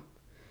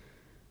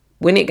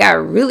when it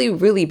got really,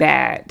 really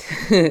bad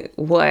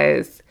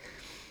was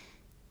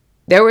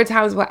there were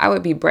times where I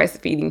would be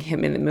breastfeeding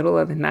him in the middle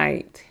of the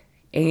night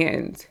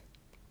and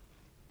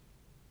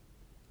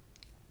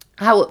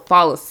I would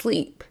fall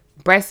asleep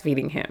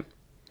breastfeeding him.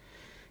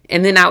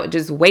 And then I would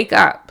just wake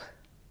up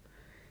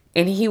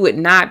and he would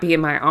not be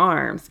in my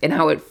arms and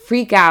I would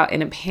freak out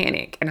in a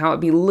panic and I would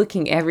be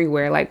looking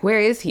everywhere like, where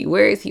is he?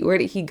 Where is he? Where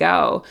did he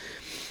go?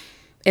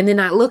 And then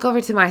I'd look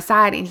over to my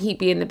side and he'd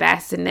be in the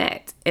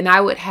bassinet and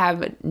I would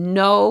have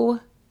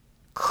no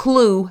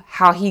clue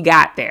how he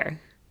got there.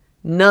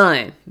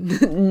 None.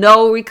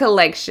 No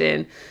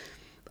recollection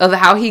of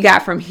how he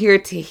got from here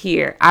to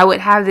here. I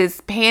would have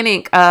this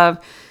panic of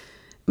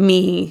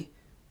me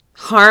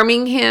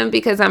harming him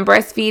because I'm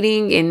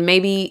breastfeeding and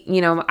maybe,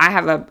 you know, I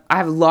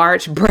have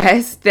large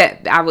breasts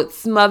that I would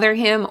smother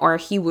him or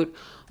he would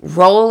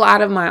roll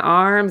out of my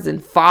arms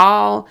and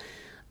fall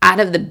out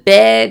of the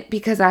bed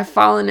because I've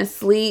fallen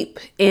asleep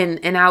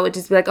and I would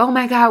just be like, oh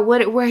my God,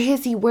 where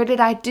is he? Where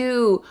did I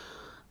do?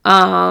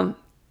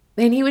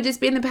 And he would just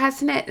be in the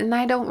bassinet and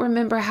I don't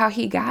remember how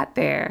he got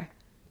there.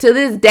 To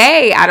this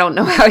day, I don't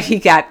know how he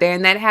got there.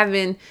 And that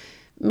happened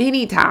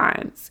many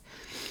times.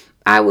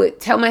 I would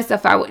tell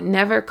myself I would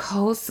never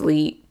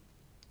co-sleep,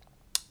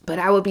 but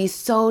I would be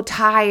so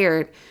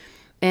tired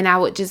and I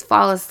would just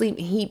fall asleep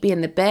and he'd be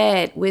in the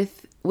bed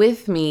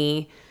with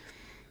me.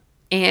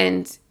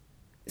 And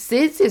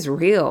SIDS is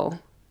real.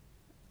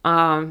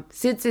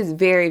 SIDS is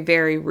very,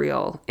 very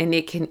real and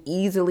it can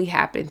easily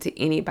happen to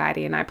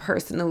anybody. And I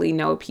personally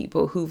know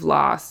people who've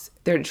lost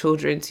their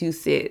children to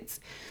SIDS.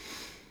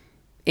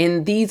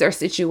 And these are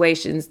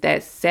situations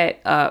that set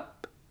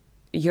up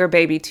your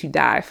baby to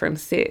die from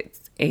SIDS.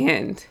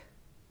 And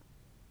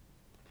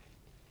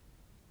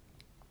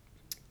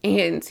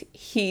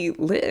he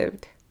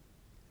lived.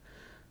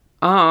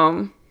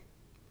 And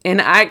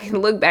I can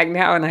look back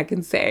now and I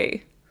can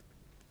say,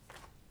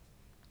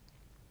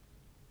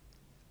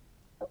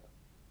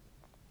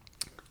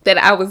 that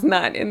I was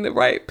not in the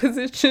right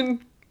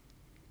position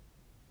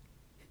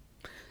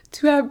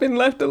to have been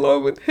left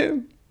alone with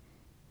him.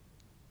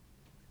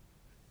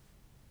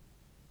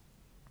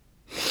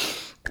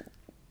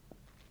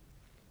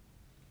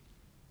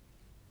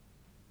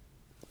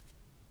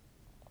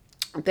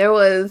 There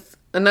was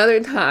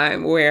another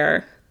time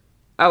where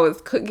I was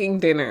cooking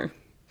dinner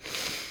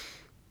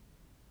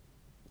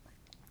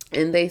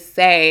and they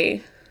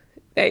say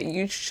that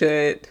you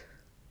should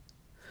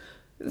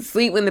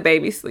sleep when the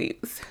baby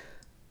sleeps.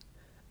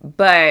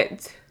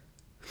 But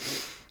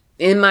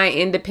in my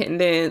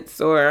independence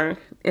or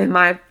in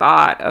my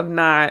thought of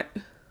not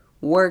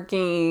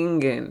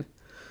working and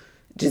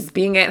just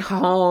being at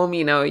home,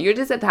 you know, you're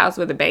just at the house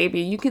with a baby,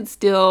 you can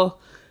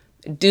still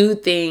do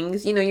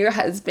things. You know, your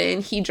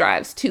husband, he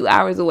drives 2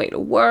 hours away to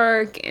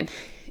work and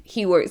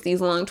he works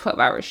these long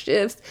 12-hour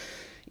shifts.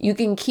 You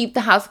can keep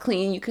the house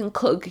clean, you can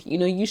cook, you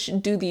know, you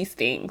should do these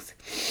things.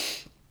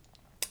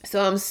 So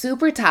I'm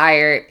super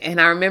tired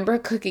and I remember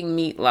cooking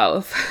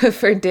meatloaf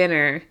for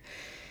dinner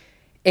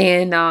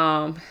and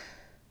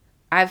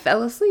I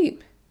fell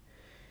asleep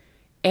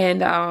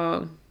and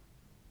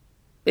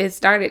it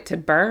started to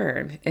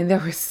burn and there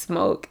was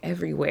smoke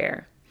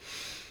everywhere.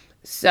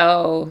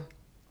 So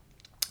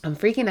I'm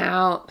freaking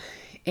out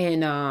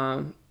and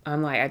I'm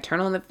like, I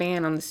turn on the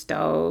fan on the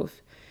stove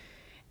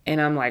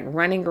and I'm like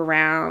running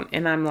around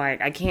and I'm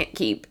like, I can't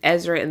keep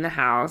Ezra in the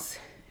house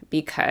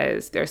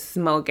because there's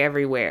smoke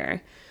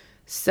everywhere.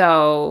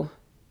 So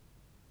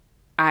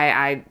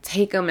I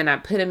take him and I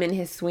put him in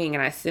his swing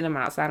and I sit him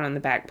outside on the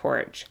back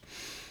porch.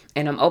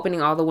 And I'm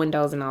opening all the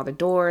windows and all the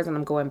doors and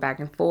I'm going back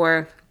and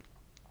forth.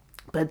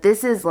 But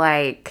this is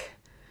like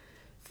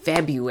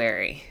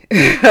February.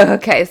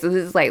 Okay, so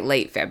this is like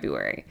late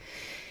February.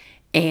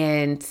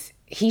 And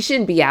he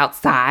shouldn't be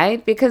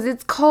outside because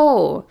it's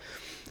cold.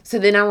 So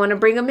then I want to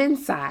bring him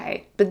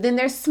inside. But then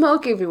there's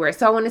smoke everywhere.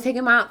 So I want to take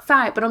him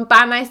outside. But I'm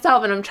by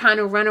myself and I'm trying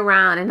to run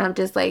around. And I'm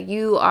just like,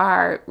 you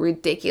are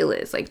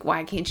ridiculous. Like,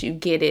 why can't you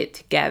get it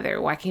together?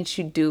 Why can't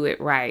you do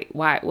it right?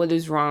 What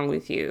is wrong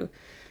with you?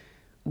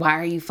 Why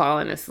are you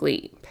falling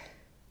asleep?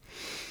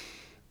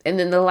 And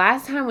then the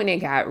last time when it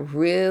got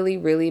really,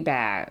 really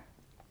bad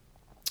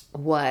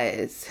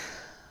was,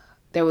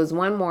 there was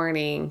one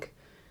morning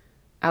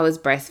I was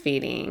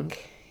breastfeeding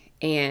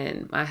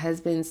and my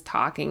husband's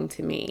talking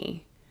to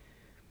me.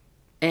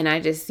 And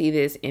I just see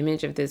this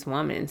image of this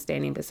woman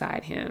standing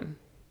beside him.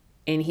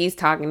 And he's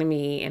talking to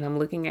me and I'm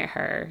looking at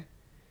her.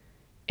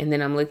 And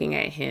then I'm looking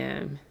at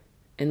him.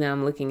 And then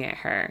I'm looking at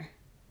her.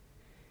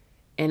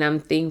 And I'm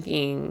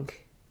thinking,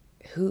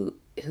 who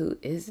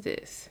is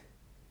this?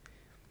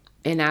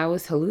 And I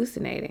was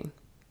hallucinating.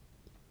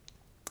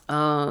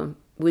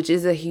 Which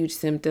is a huge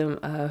symptom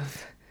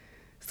of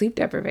sleep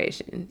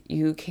deprivation.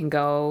 You can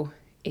go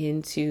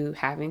into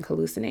having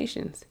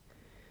hallucinations.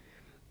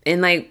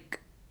 And like,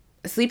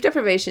 sleep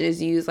deprivation is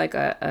used like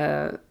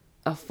a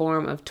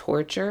form of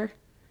torture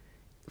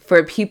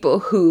for people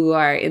who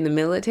are in the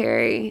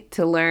military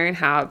to learn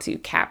how to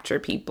capture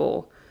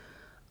people.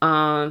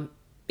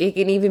 It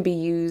can even be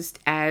used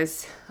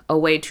as a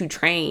way to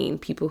train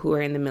people who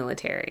are in the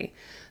military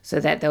so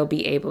that they'll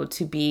be able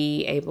to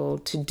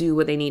do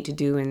what they need to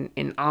do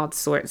in all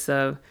sorts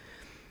of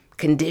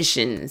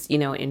conditions,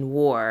 in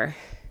war.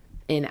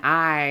 And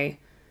I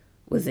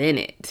was in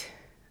it.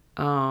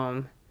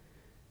 I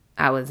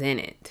was in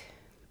it.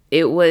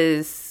 It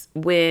was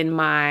when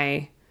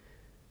my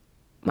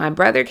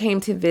brother came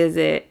to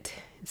visit.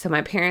 So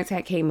my parents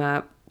had came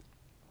up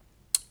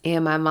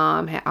and my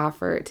mom had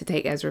offered to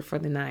take Ezra for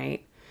the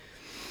night.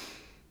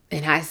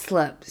 And I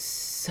slept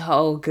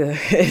so good.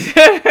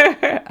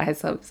 I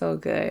slept so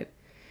good.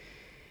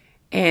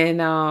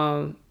 And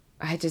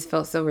I just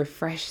felt so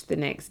refreshed the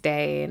next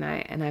day. And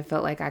I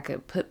felt like I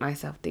could put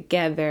myself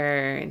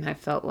together. And I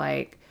felt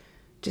like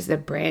just a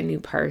brand new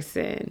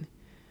person.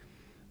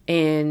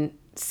 And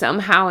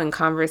somehow in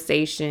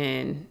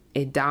conversation,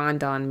 it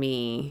dawned on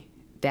me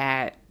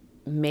that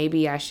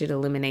maybe I should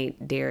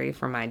eliminate dairy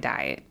from my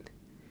diet.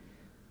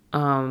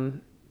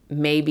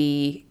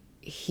 Maybe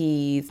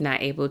he's not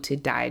able to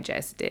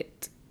digest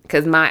it.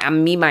 Because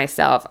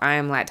myself, I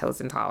am lactose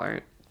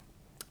intolerant.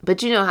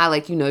 But you know how,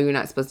 like, you're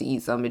not supposed to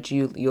eat some, but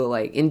you'll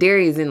like, and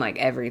dairy is in like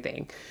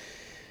everything.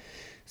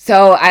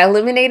 So I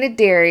eliminated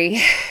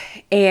dairy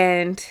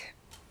and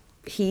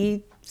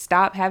he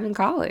stopped having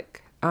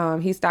colic.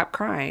 He stopped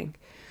crying.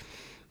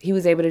 He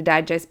was able to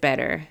digest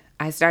better.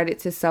 I started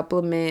to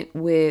supplement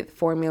with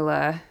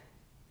formula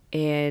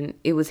and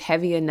it was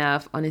heavy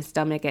enough on his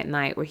stomach at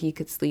night where he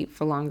could sleep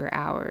for longer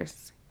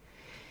hours.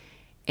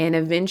 And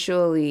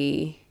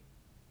eventually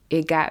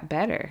it got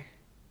better.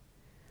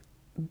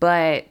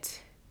 But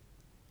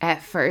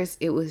at first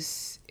it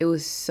was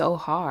so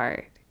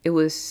hard. It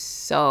was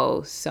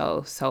so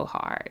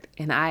hard.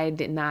 And I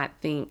did not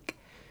think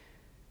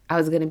I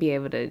was going to be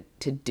able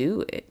to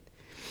do it.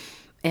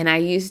 And I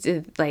used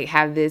to like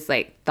have this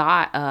like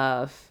thought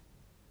of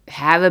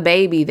have a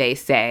baby, they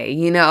say,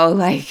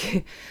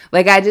 like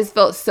I just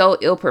felt so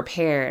ill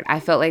prepared. I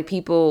felt like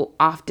people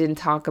often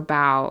talk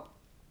about,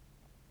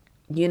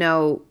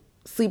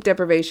 sleep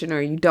deprivation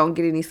or you don't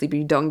get any sleep or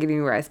you don't get any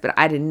rest, but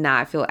I did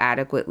not feel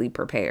adequately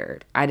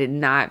prepared. I did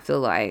not feel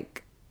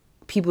like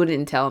people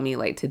didn't tell me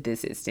like to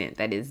this extent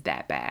that is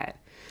that bad.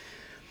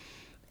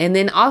 And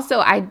then also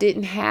I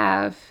didn't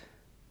have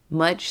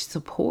much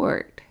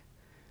support.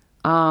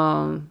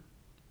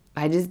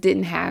 I just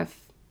didn't have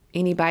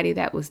anybody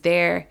that was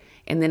there.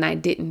 And then I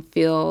didn't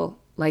feel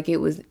like it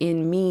was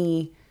in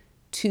me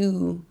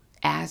to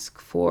ask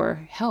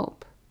for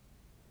help.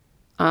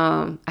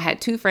 I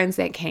had 2 friends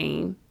that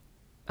came.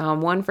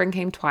 One friend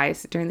came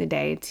twice during the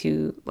day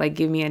to like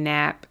give me a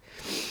nap.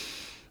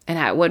 And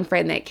I had one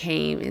friend that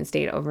came and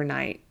stayed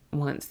overnight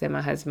once that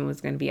my husband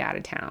was going to be out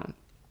of town.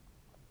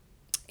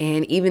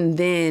 And even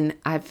then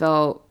I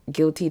felt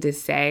guilty to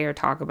say or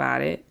talk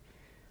about it.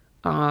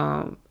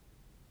 And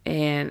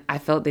I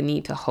felt the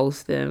need to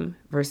host them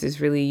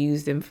versus really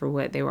use them for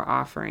what they were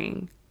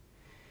offering.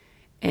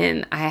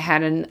 And I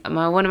had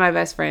one of my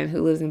best friends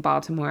who lives in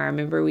Baltimore. I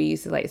remember we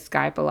used to like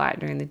Skype a lot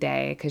during the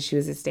day because she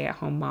was a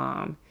stay-at-home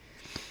mom.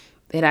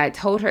 And I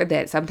told her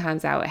that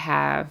sometimes I would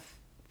have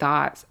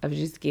thoughts of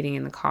just getting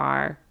in the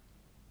car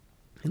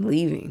and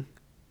leaving,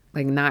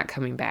 like not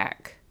coming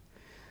back.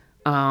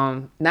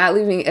 Not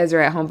leaving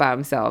Ezra at home by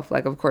himself,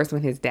 like of course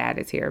when his dad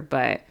is here,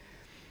 but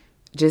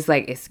just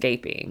like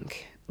escaping,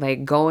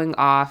 like going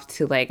off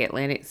to like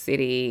Atlantic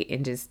City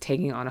and just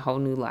taking on a whole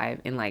new life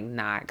and like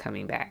not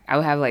coming back. I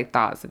would have like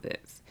thoughts of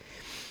this.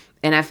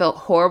 And I felt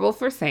horrible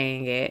for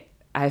saying it.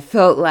 I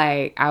felt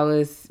like I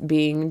was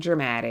being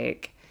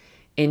dramatic.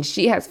 And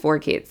she has 4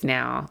 kids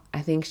now.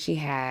 I think she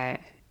had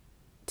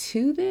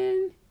 2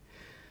 then.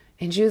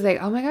 And she was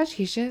like, oh my gosh,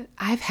 Keisha,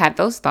 I've had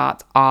those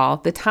thoughts all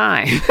the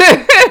time.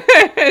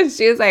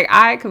 She was like,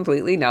 I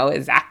completely know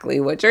exactly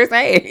what you're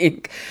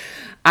saying.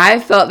 I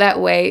felt that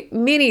way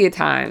many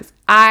times.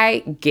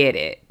 I get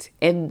it.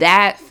 And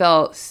that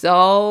felt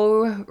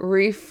so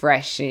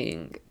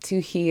refreshing to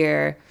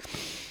hear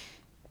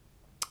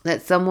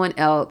that someone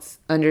else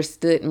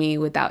understood me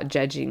without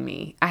judging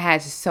me. I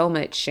had so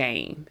much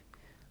shame.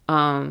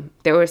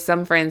 There were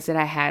some friends that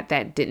I had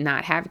that did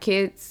not have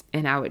kids,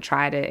 and I would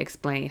try to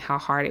explain how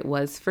hard it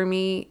was for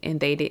me, and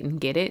they didn't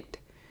get it.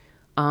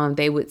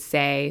 They would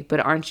say, but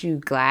aren't you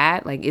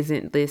glad? Like,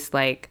 isn't this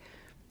like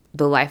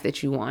the life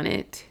that you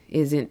wanted?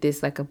 Isn't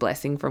this like a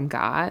blessing from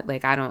God?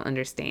 Like, I don't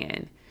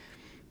understand.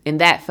 And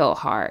that felt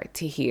hard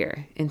to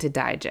hear and to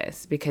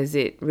digest because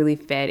it really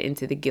fed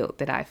into the guilt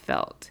that I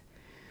felt.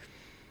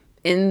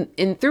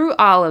 And through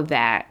all of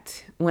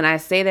that, when I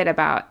say that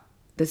about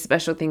the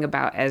special thing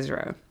about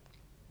Ezra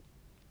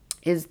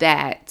is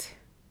that,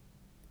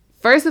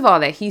 first of all,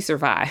 that he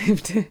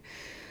survived,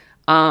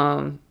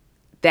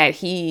 that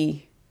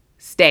he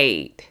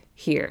stayed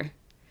here,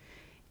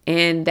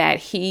 and that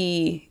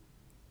he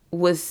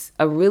was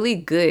a really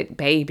good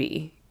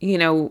baby. You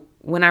know,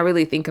 when I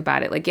really think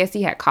about it, like, yes,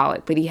 he had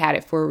colic, but he had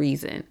it for a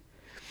reason.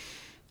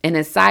 And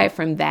aside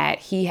from that,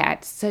 he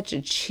had such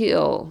a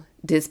chill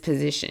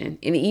disposition.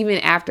 And even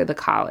after the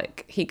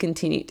colic, he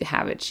continued to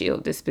have a chill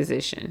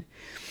disposition.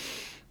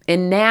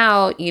 And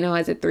now, you know,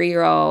 as a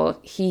 3-year-old,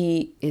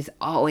 he is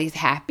always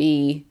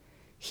happy.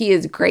 He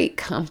is great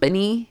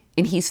company,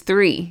 and he's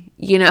 3.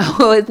 You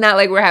know, it's not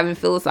like we're having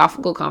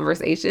philosophical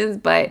conversations,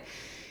 but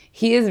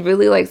he is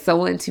really like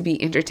someone to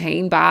be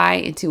entertained by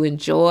and to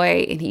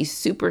enjoy. And he's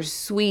super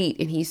sweet,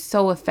 and he's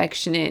so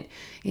affectionate,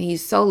 and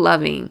he's so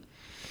loving.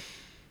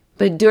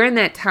 But during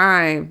that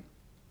time,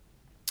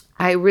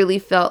 I really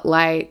felt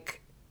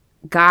like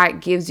God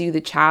gives you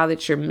the child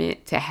that you're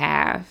meant to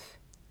have,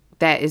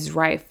 that is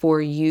right for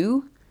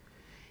you.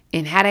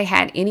 And had I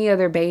had any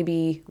other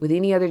baby with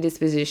any other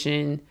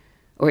disposition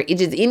or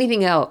just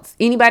anything else,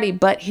 anybody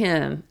but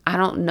him, I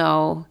don't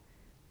know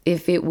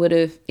if it would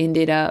have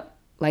ended up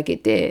like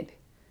it did.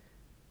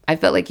 I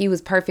felt like he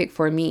was perfect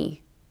for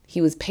me.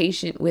 He was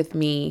patient with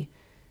me,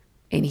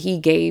 and he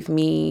gave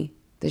me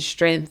the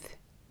strength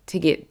to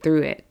get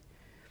through it.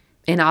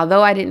 And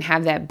although I didn't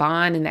have that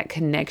bond and that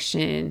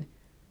connection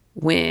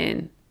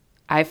when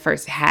I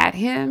first had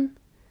him,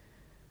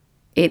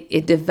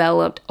 it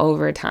developed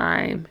over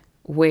time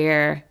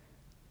where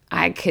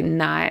I could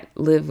not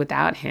live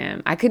without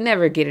him. I could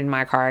never get in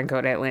my car and go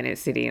to Atlantic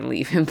City and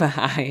leave him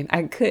behind.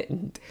 I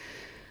couldn't.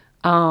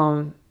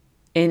 And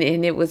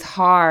it was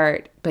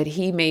hard, but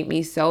he made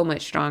me so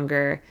much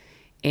stronger,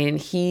 and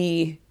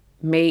he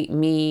made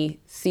me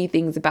see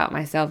things about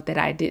myself that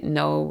I didn't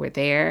know were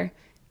there,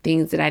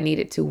 things that I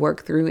needed to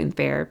work through in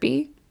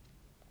therapy.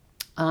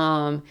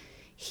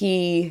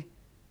 He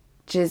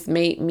just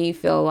made me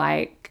feel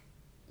like,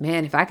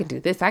 man, if I could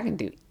do this, I can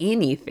do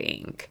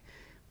anything.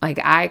 Like,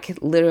 I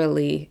could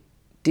literally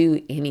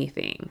do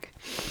anything.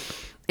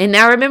 And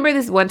now, remember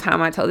this one time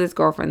I told this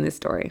girlfriend this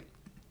story.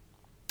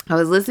 I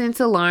was listening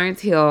to Lauryn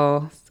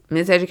Hill's,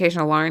 Miseducation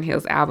of Lauryn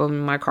Hill's album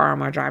in my car on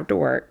my drive to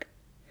work.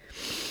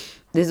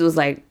 This was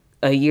like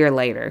a year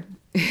later.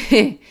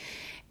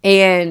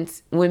 And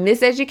when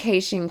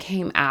Miseducation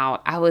came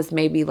out, I was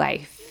maybe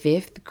like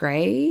 5th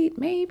grade,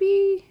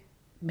 maybe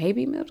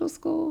middle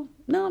school.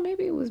 No,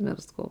 maybe it was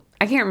middle school.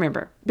 I can't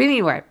remember. But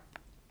anyway,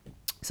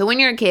 so when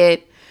you're a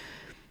kid,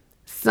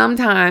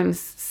 sometimes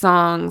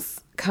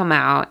songs come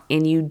out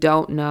and you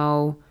don't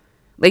know,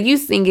 like, you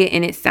sing it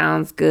and it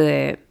sounds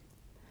good,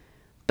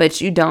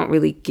 but you don't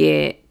really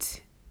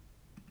get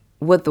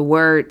what the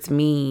words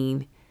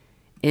mean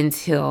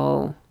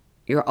until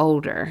you're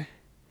older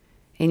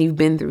and you've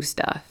been through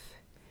stuff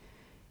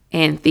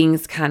and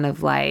things kind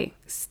of like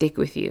stick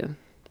with you.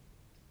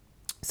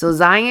 So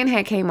Zion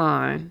had came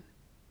on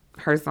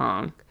her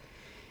song,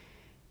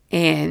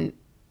 and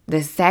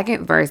the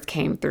second verse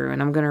came through,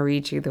 and I'm going to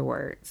read you the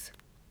words.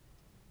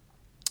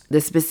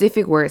 The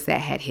specific words that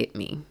had hit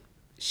me.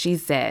 She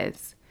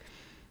says,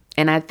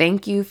 "And I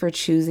thank you for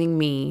choosing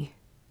me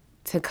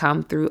to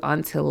come through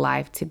unto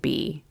life to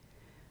be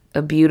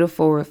a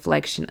beautiful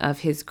reflection of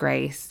his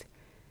grace.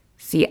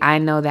 See, I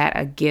know that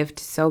a gift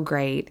so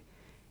great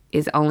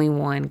is only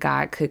one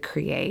God could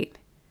create.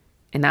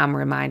 And I'm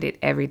reminded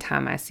every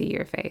time I see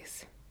your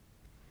face."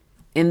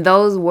 And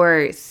those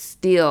words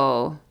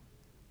still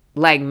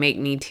like make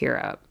me tear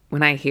up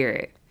when I hear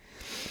it.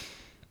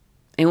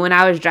 And when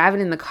I was driving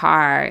in the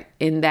car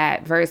and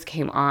that verse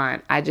came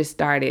on, I just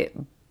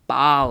started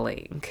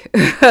bawling,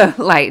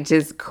 like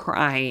just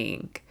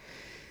crying,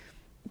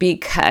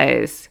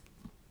 because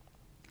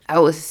I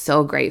was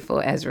so grateful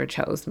Ezra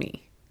chose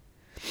me.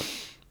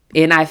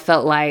 And I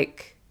felt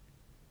like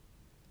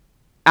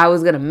I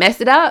was going to mess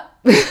it up,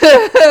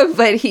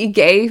 but he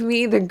gave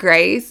me the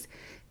grace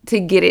to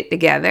get it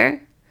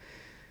together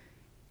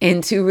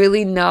and to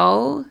really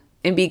know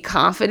and be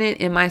confident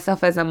in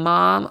myself as a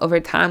mom over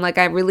time. Like,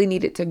 I really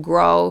needed to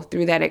grow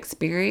through that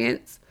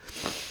experience.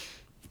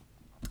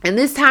 And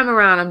this time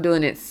around, I'm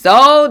doing it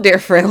so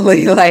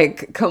differently,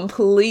 like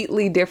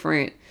completely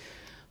different.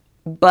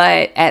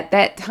 But at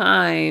that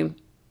time,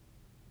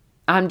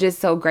 I'm just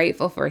so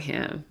grateful for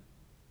him.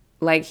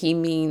 Like, he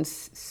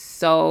means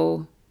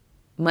so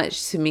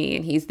much to me,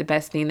 and he's the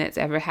best thing that's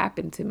ever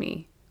happened to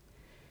me.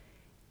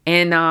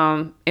 And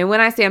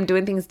when I say I'm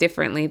doing things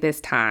differently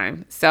this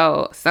time,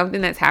 so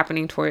something that's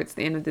happening towards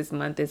the end of this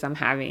month is I'm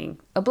having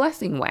a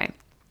blessing way.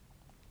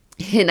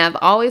 And I've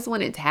always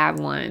wanted to have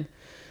one.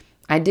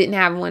 I didn't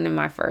have one in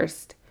my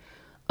first,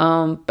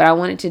 but I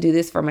wanted to do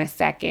this for my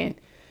second.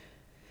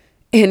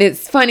 And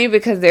it's funny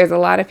because there's a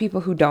lot of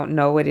people who don't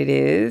know what it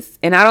is.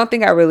 And I don't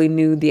think I really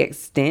knew the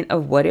extent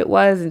of what it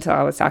was until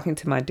I was talking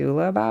to my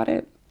doula about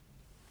it.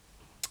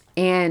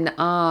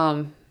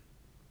 And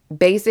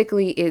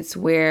basically it's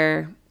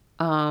where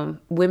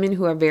women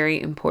who are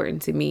very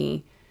important to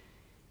me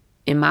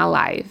in my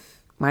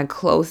life, my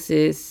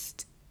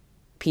closest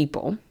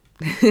people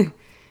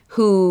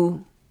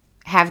who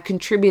have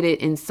contributed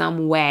in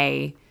some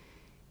way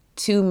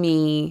to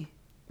me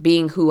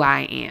being who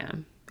I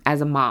am as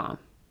a mom.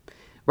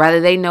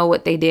 Whether they know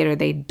what they did or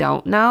they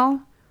don't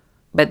know,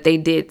 but they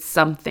did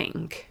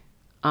something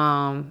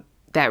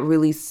that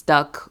really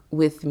stuck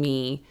with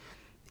me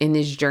in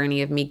this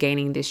journey of me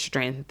gaining this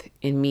strength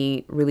and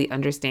me really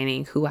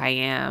understanding who I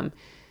am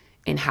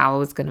and how I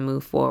was going to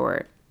move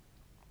forward.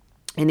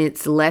 And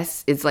it's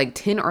like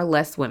 10 or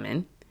less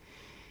women.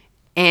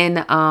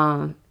 And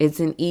it's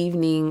an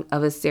evening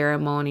of a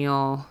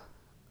ceremonial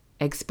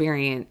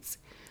experience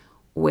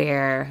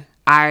where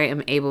I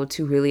am able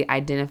to really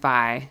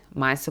identify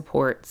my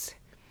supports,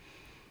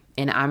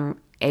 and I'm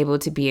able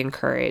to be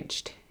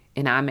encouraged,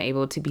 and I'm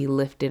able to be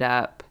lifted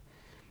up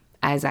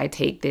as I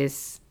take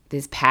this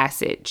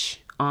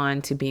passage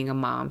on to being a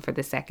mom for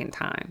the second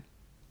time.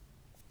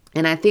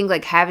 And I think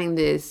like having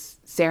this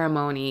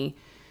ceremony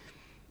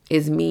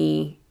is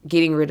me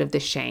getting rid of the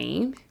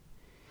shame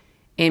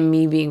and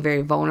me being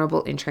very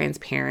vulnerable and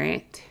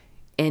transparent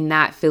and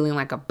not feeling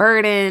like a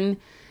burden,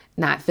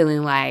 not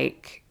feeling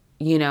like,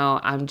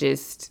 I'm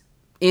just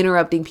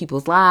interrupting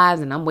people's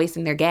lives and I'm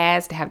wasting their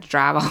gas to have to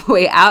drive all the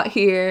way out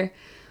here.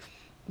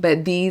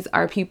 But these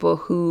are people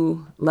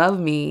who love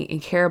me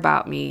and care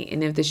about me.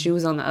 And if the shoe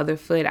was on the other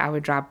foot, I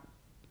would drop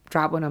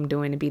what I'm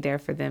doing to be there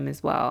for them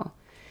as well.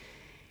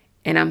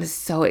 And I'm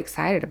so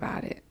excited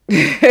about it.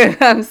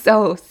 I'm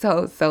so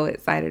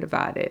excited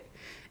about it.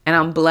 And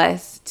I'm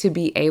blessed to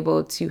be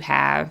able to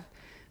have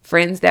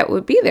friends that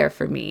would be there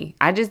for me.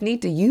 I just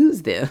need to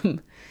use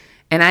them.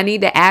 And I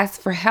need to ask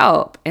for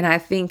help. And I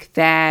think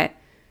that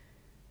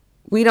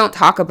we don't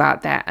talk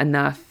about that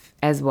enough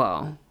as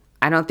well.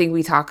 I don't think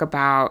we talk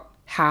about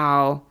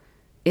how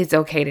it's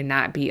okay to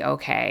not be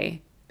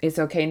okay. It's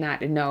okay not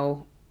to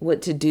know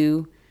what to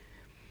do.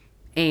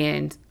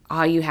 And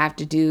all you have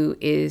to do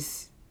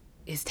is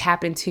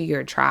tap into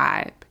your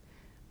tribe.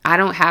 I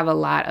don't have a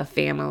lot of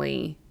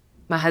family.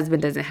 My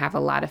husband doesn't have a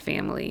lot of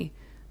family,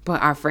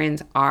 but our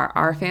friends are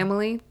our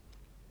family.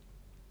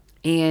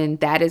 And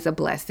that is a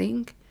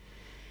blessing.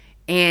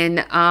 And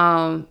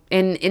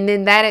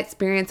in that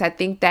experience, I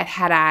think that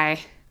had I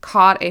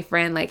called a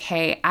friend like,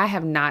 hey, I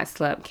have not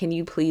slept, can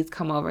you please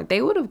come over?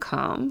 They would have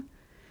come.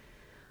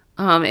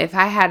 If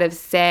I had have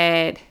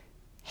said,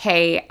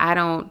 hey, I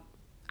don't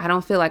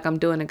feel like I'm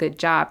doing a good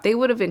job, they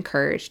would have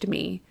encouraged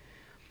me.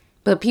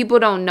 But people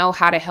don't know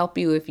how to help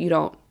you if you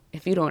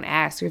don't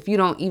ask, or if you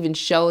don't even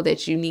show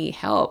that you need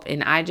help.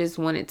 And I just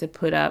wanted to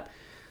put up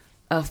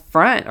a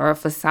front or a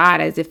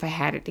facade as if I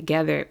had it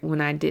together when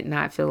I did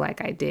not feel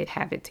like I did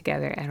have it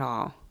together at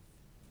all.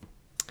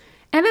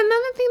 And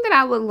another thing that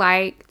I would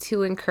like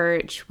to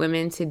encourage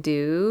women to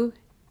do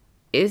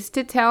is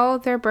to tell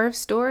their birth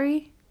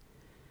story.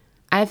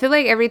 I feel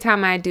like every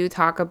time I do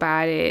talk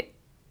about it,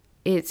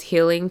 it's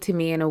healing to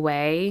me in a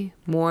way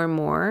more and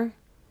more.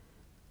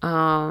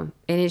 And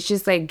it's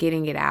just like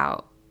getting it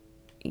out.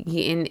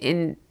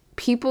 And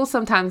people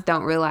sometimes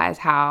don't realize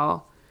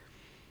how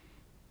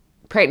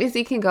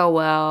pregnancy can go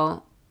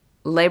well,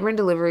 labor and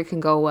delivery can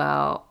go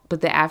well,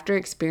 but the after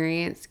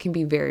experience can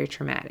be very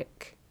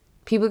traumatic.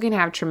 People can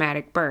have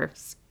traumatic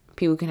births.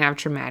 People can have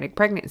traumatic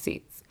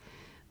pregnancies.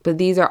 But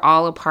these are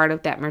all a part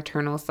of that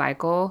maternal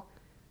cycle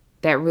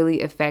that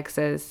really affects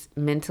us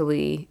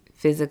mentally,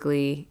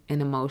 physically,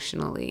 and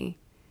emotionally.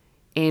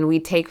 And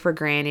we take for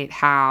granted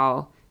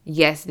how,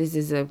 yes, this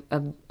is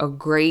a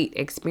great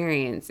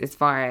experience as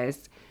far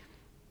as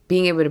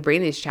being able to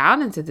bring this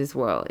child into this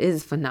world. It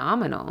is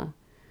phenomenal.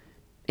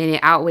 And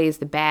it outweighs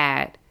the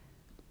bad.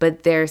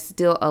 But there's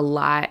still a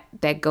lot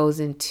that goes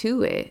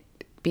into it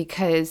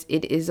because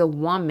it is a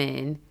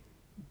woman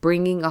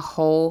bringing a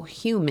whole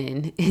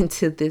human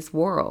into this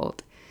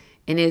world.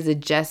 And his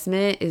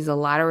adjustment is a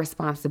lot of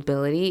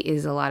responsibility,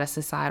 is a lot of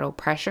societal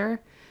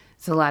pressure.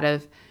 It's a lot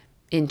of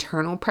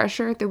internal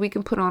pressure that we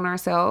can put on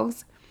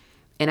ourselves.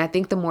 And I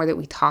think the more that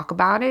we talk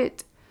about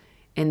it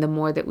and the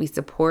more that we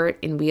support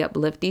and we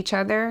uplift each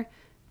other,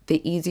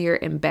 the easier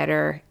and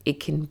better it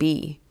can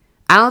be.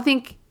 I don't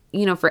think,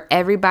 for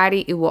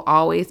everybody, it will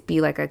always be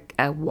like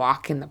a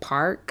walk in the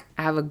park.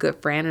 I have a good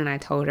friend and I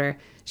told her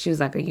she was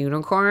like a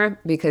unicorn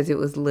because it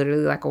was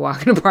literally like a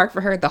walk in the park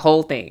for her. The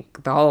whole thing,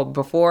 the whole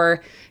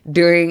before,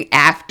 during,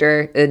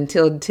 after,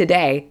 until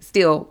today,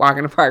 still walk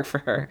in the park for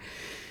her.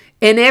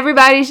 And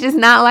everybody's just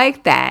not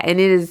like that. And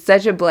it is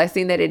such a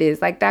blessing that it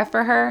is like that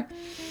for her.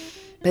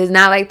 But it's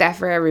not like that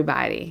for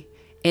everybody.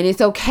 And it's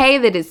okay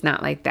that it's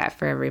not like that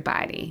for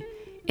everybody.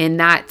 And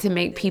not to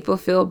make people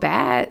feel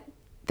bad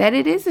that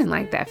it isn't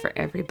like that for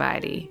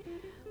everybody.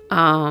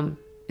 And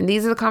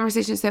these are the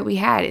conversations that we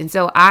had. And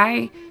so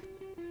I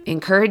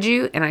encourage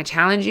you and I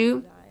challenge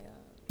you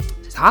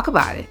to talk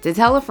about it, to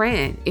tell a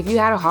friend. If you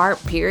had a hard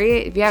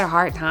period, if you had a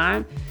hard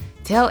time,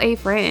 tell a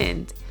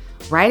friend.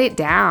 Write it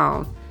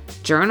down.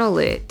 Journal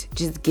it.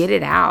 Just get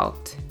it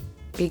out.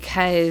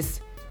 Because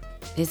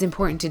it's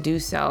important to do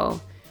so.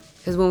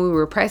 Because when we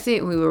repress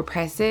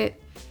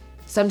it,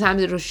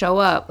 sometimes it'll show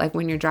up like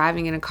when you're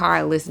driving in a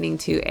car listening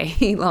to a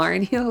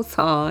Lauryn Hill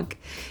song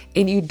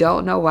and you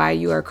don't know why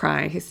you are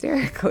crying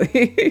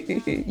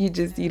hysterically. You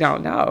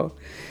don't know.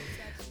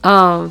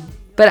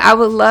 But I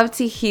would love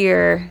to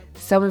hear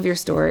some of your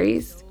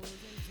stories.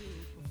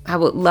 I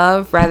would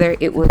love, whether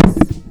it was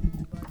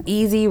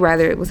easy,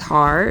 whether it was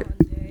hard,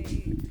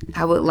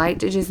 I would like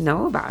to just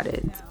know about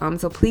it.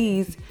 So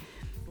please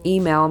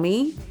email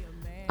me,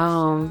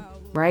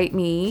 write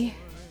me,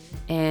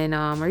 and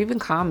or even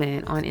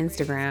comment on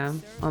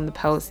Instagram on the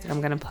post that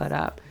I'm going to put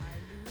up.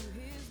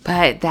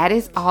 But that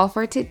is all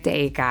for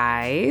today,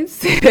 guys.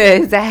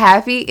 It's a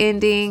happy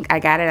ending. I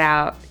got it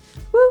out.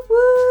 Woo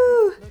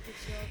woo.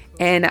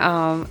 And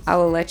I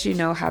will let you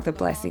know how the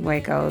blessing way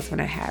goes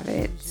when I have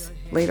it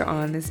later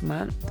on this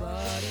month.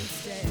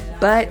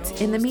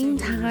 But in the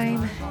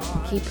meantime,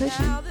 keep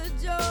pushing.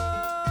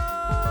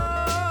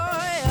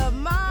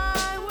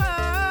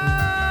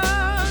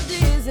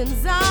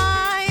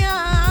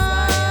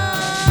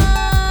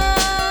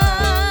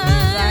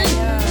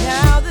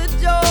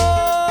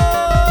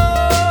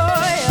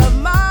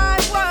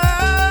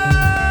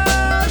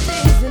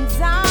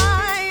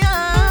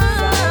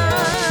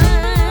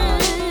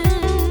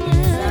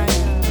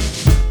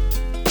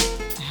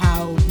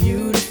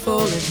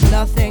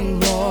 Nothing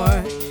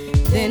more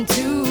than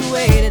to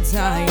wait at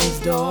Zion's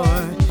door.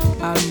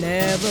 I've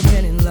never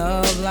been in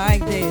love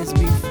like this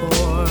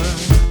before.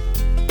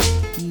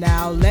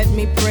 Now let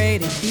me pray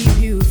to keep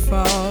you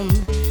from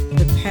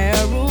the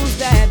perils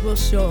that will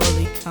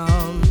surely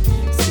come.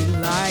 See,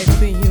 life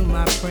for you,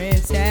 my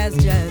prince, has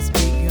just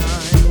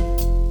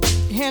begun.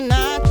 And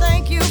I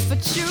thank you for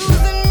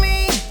choosing me.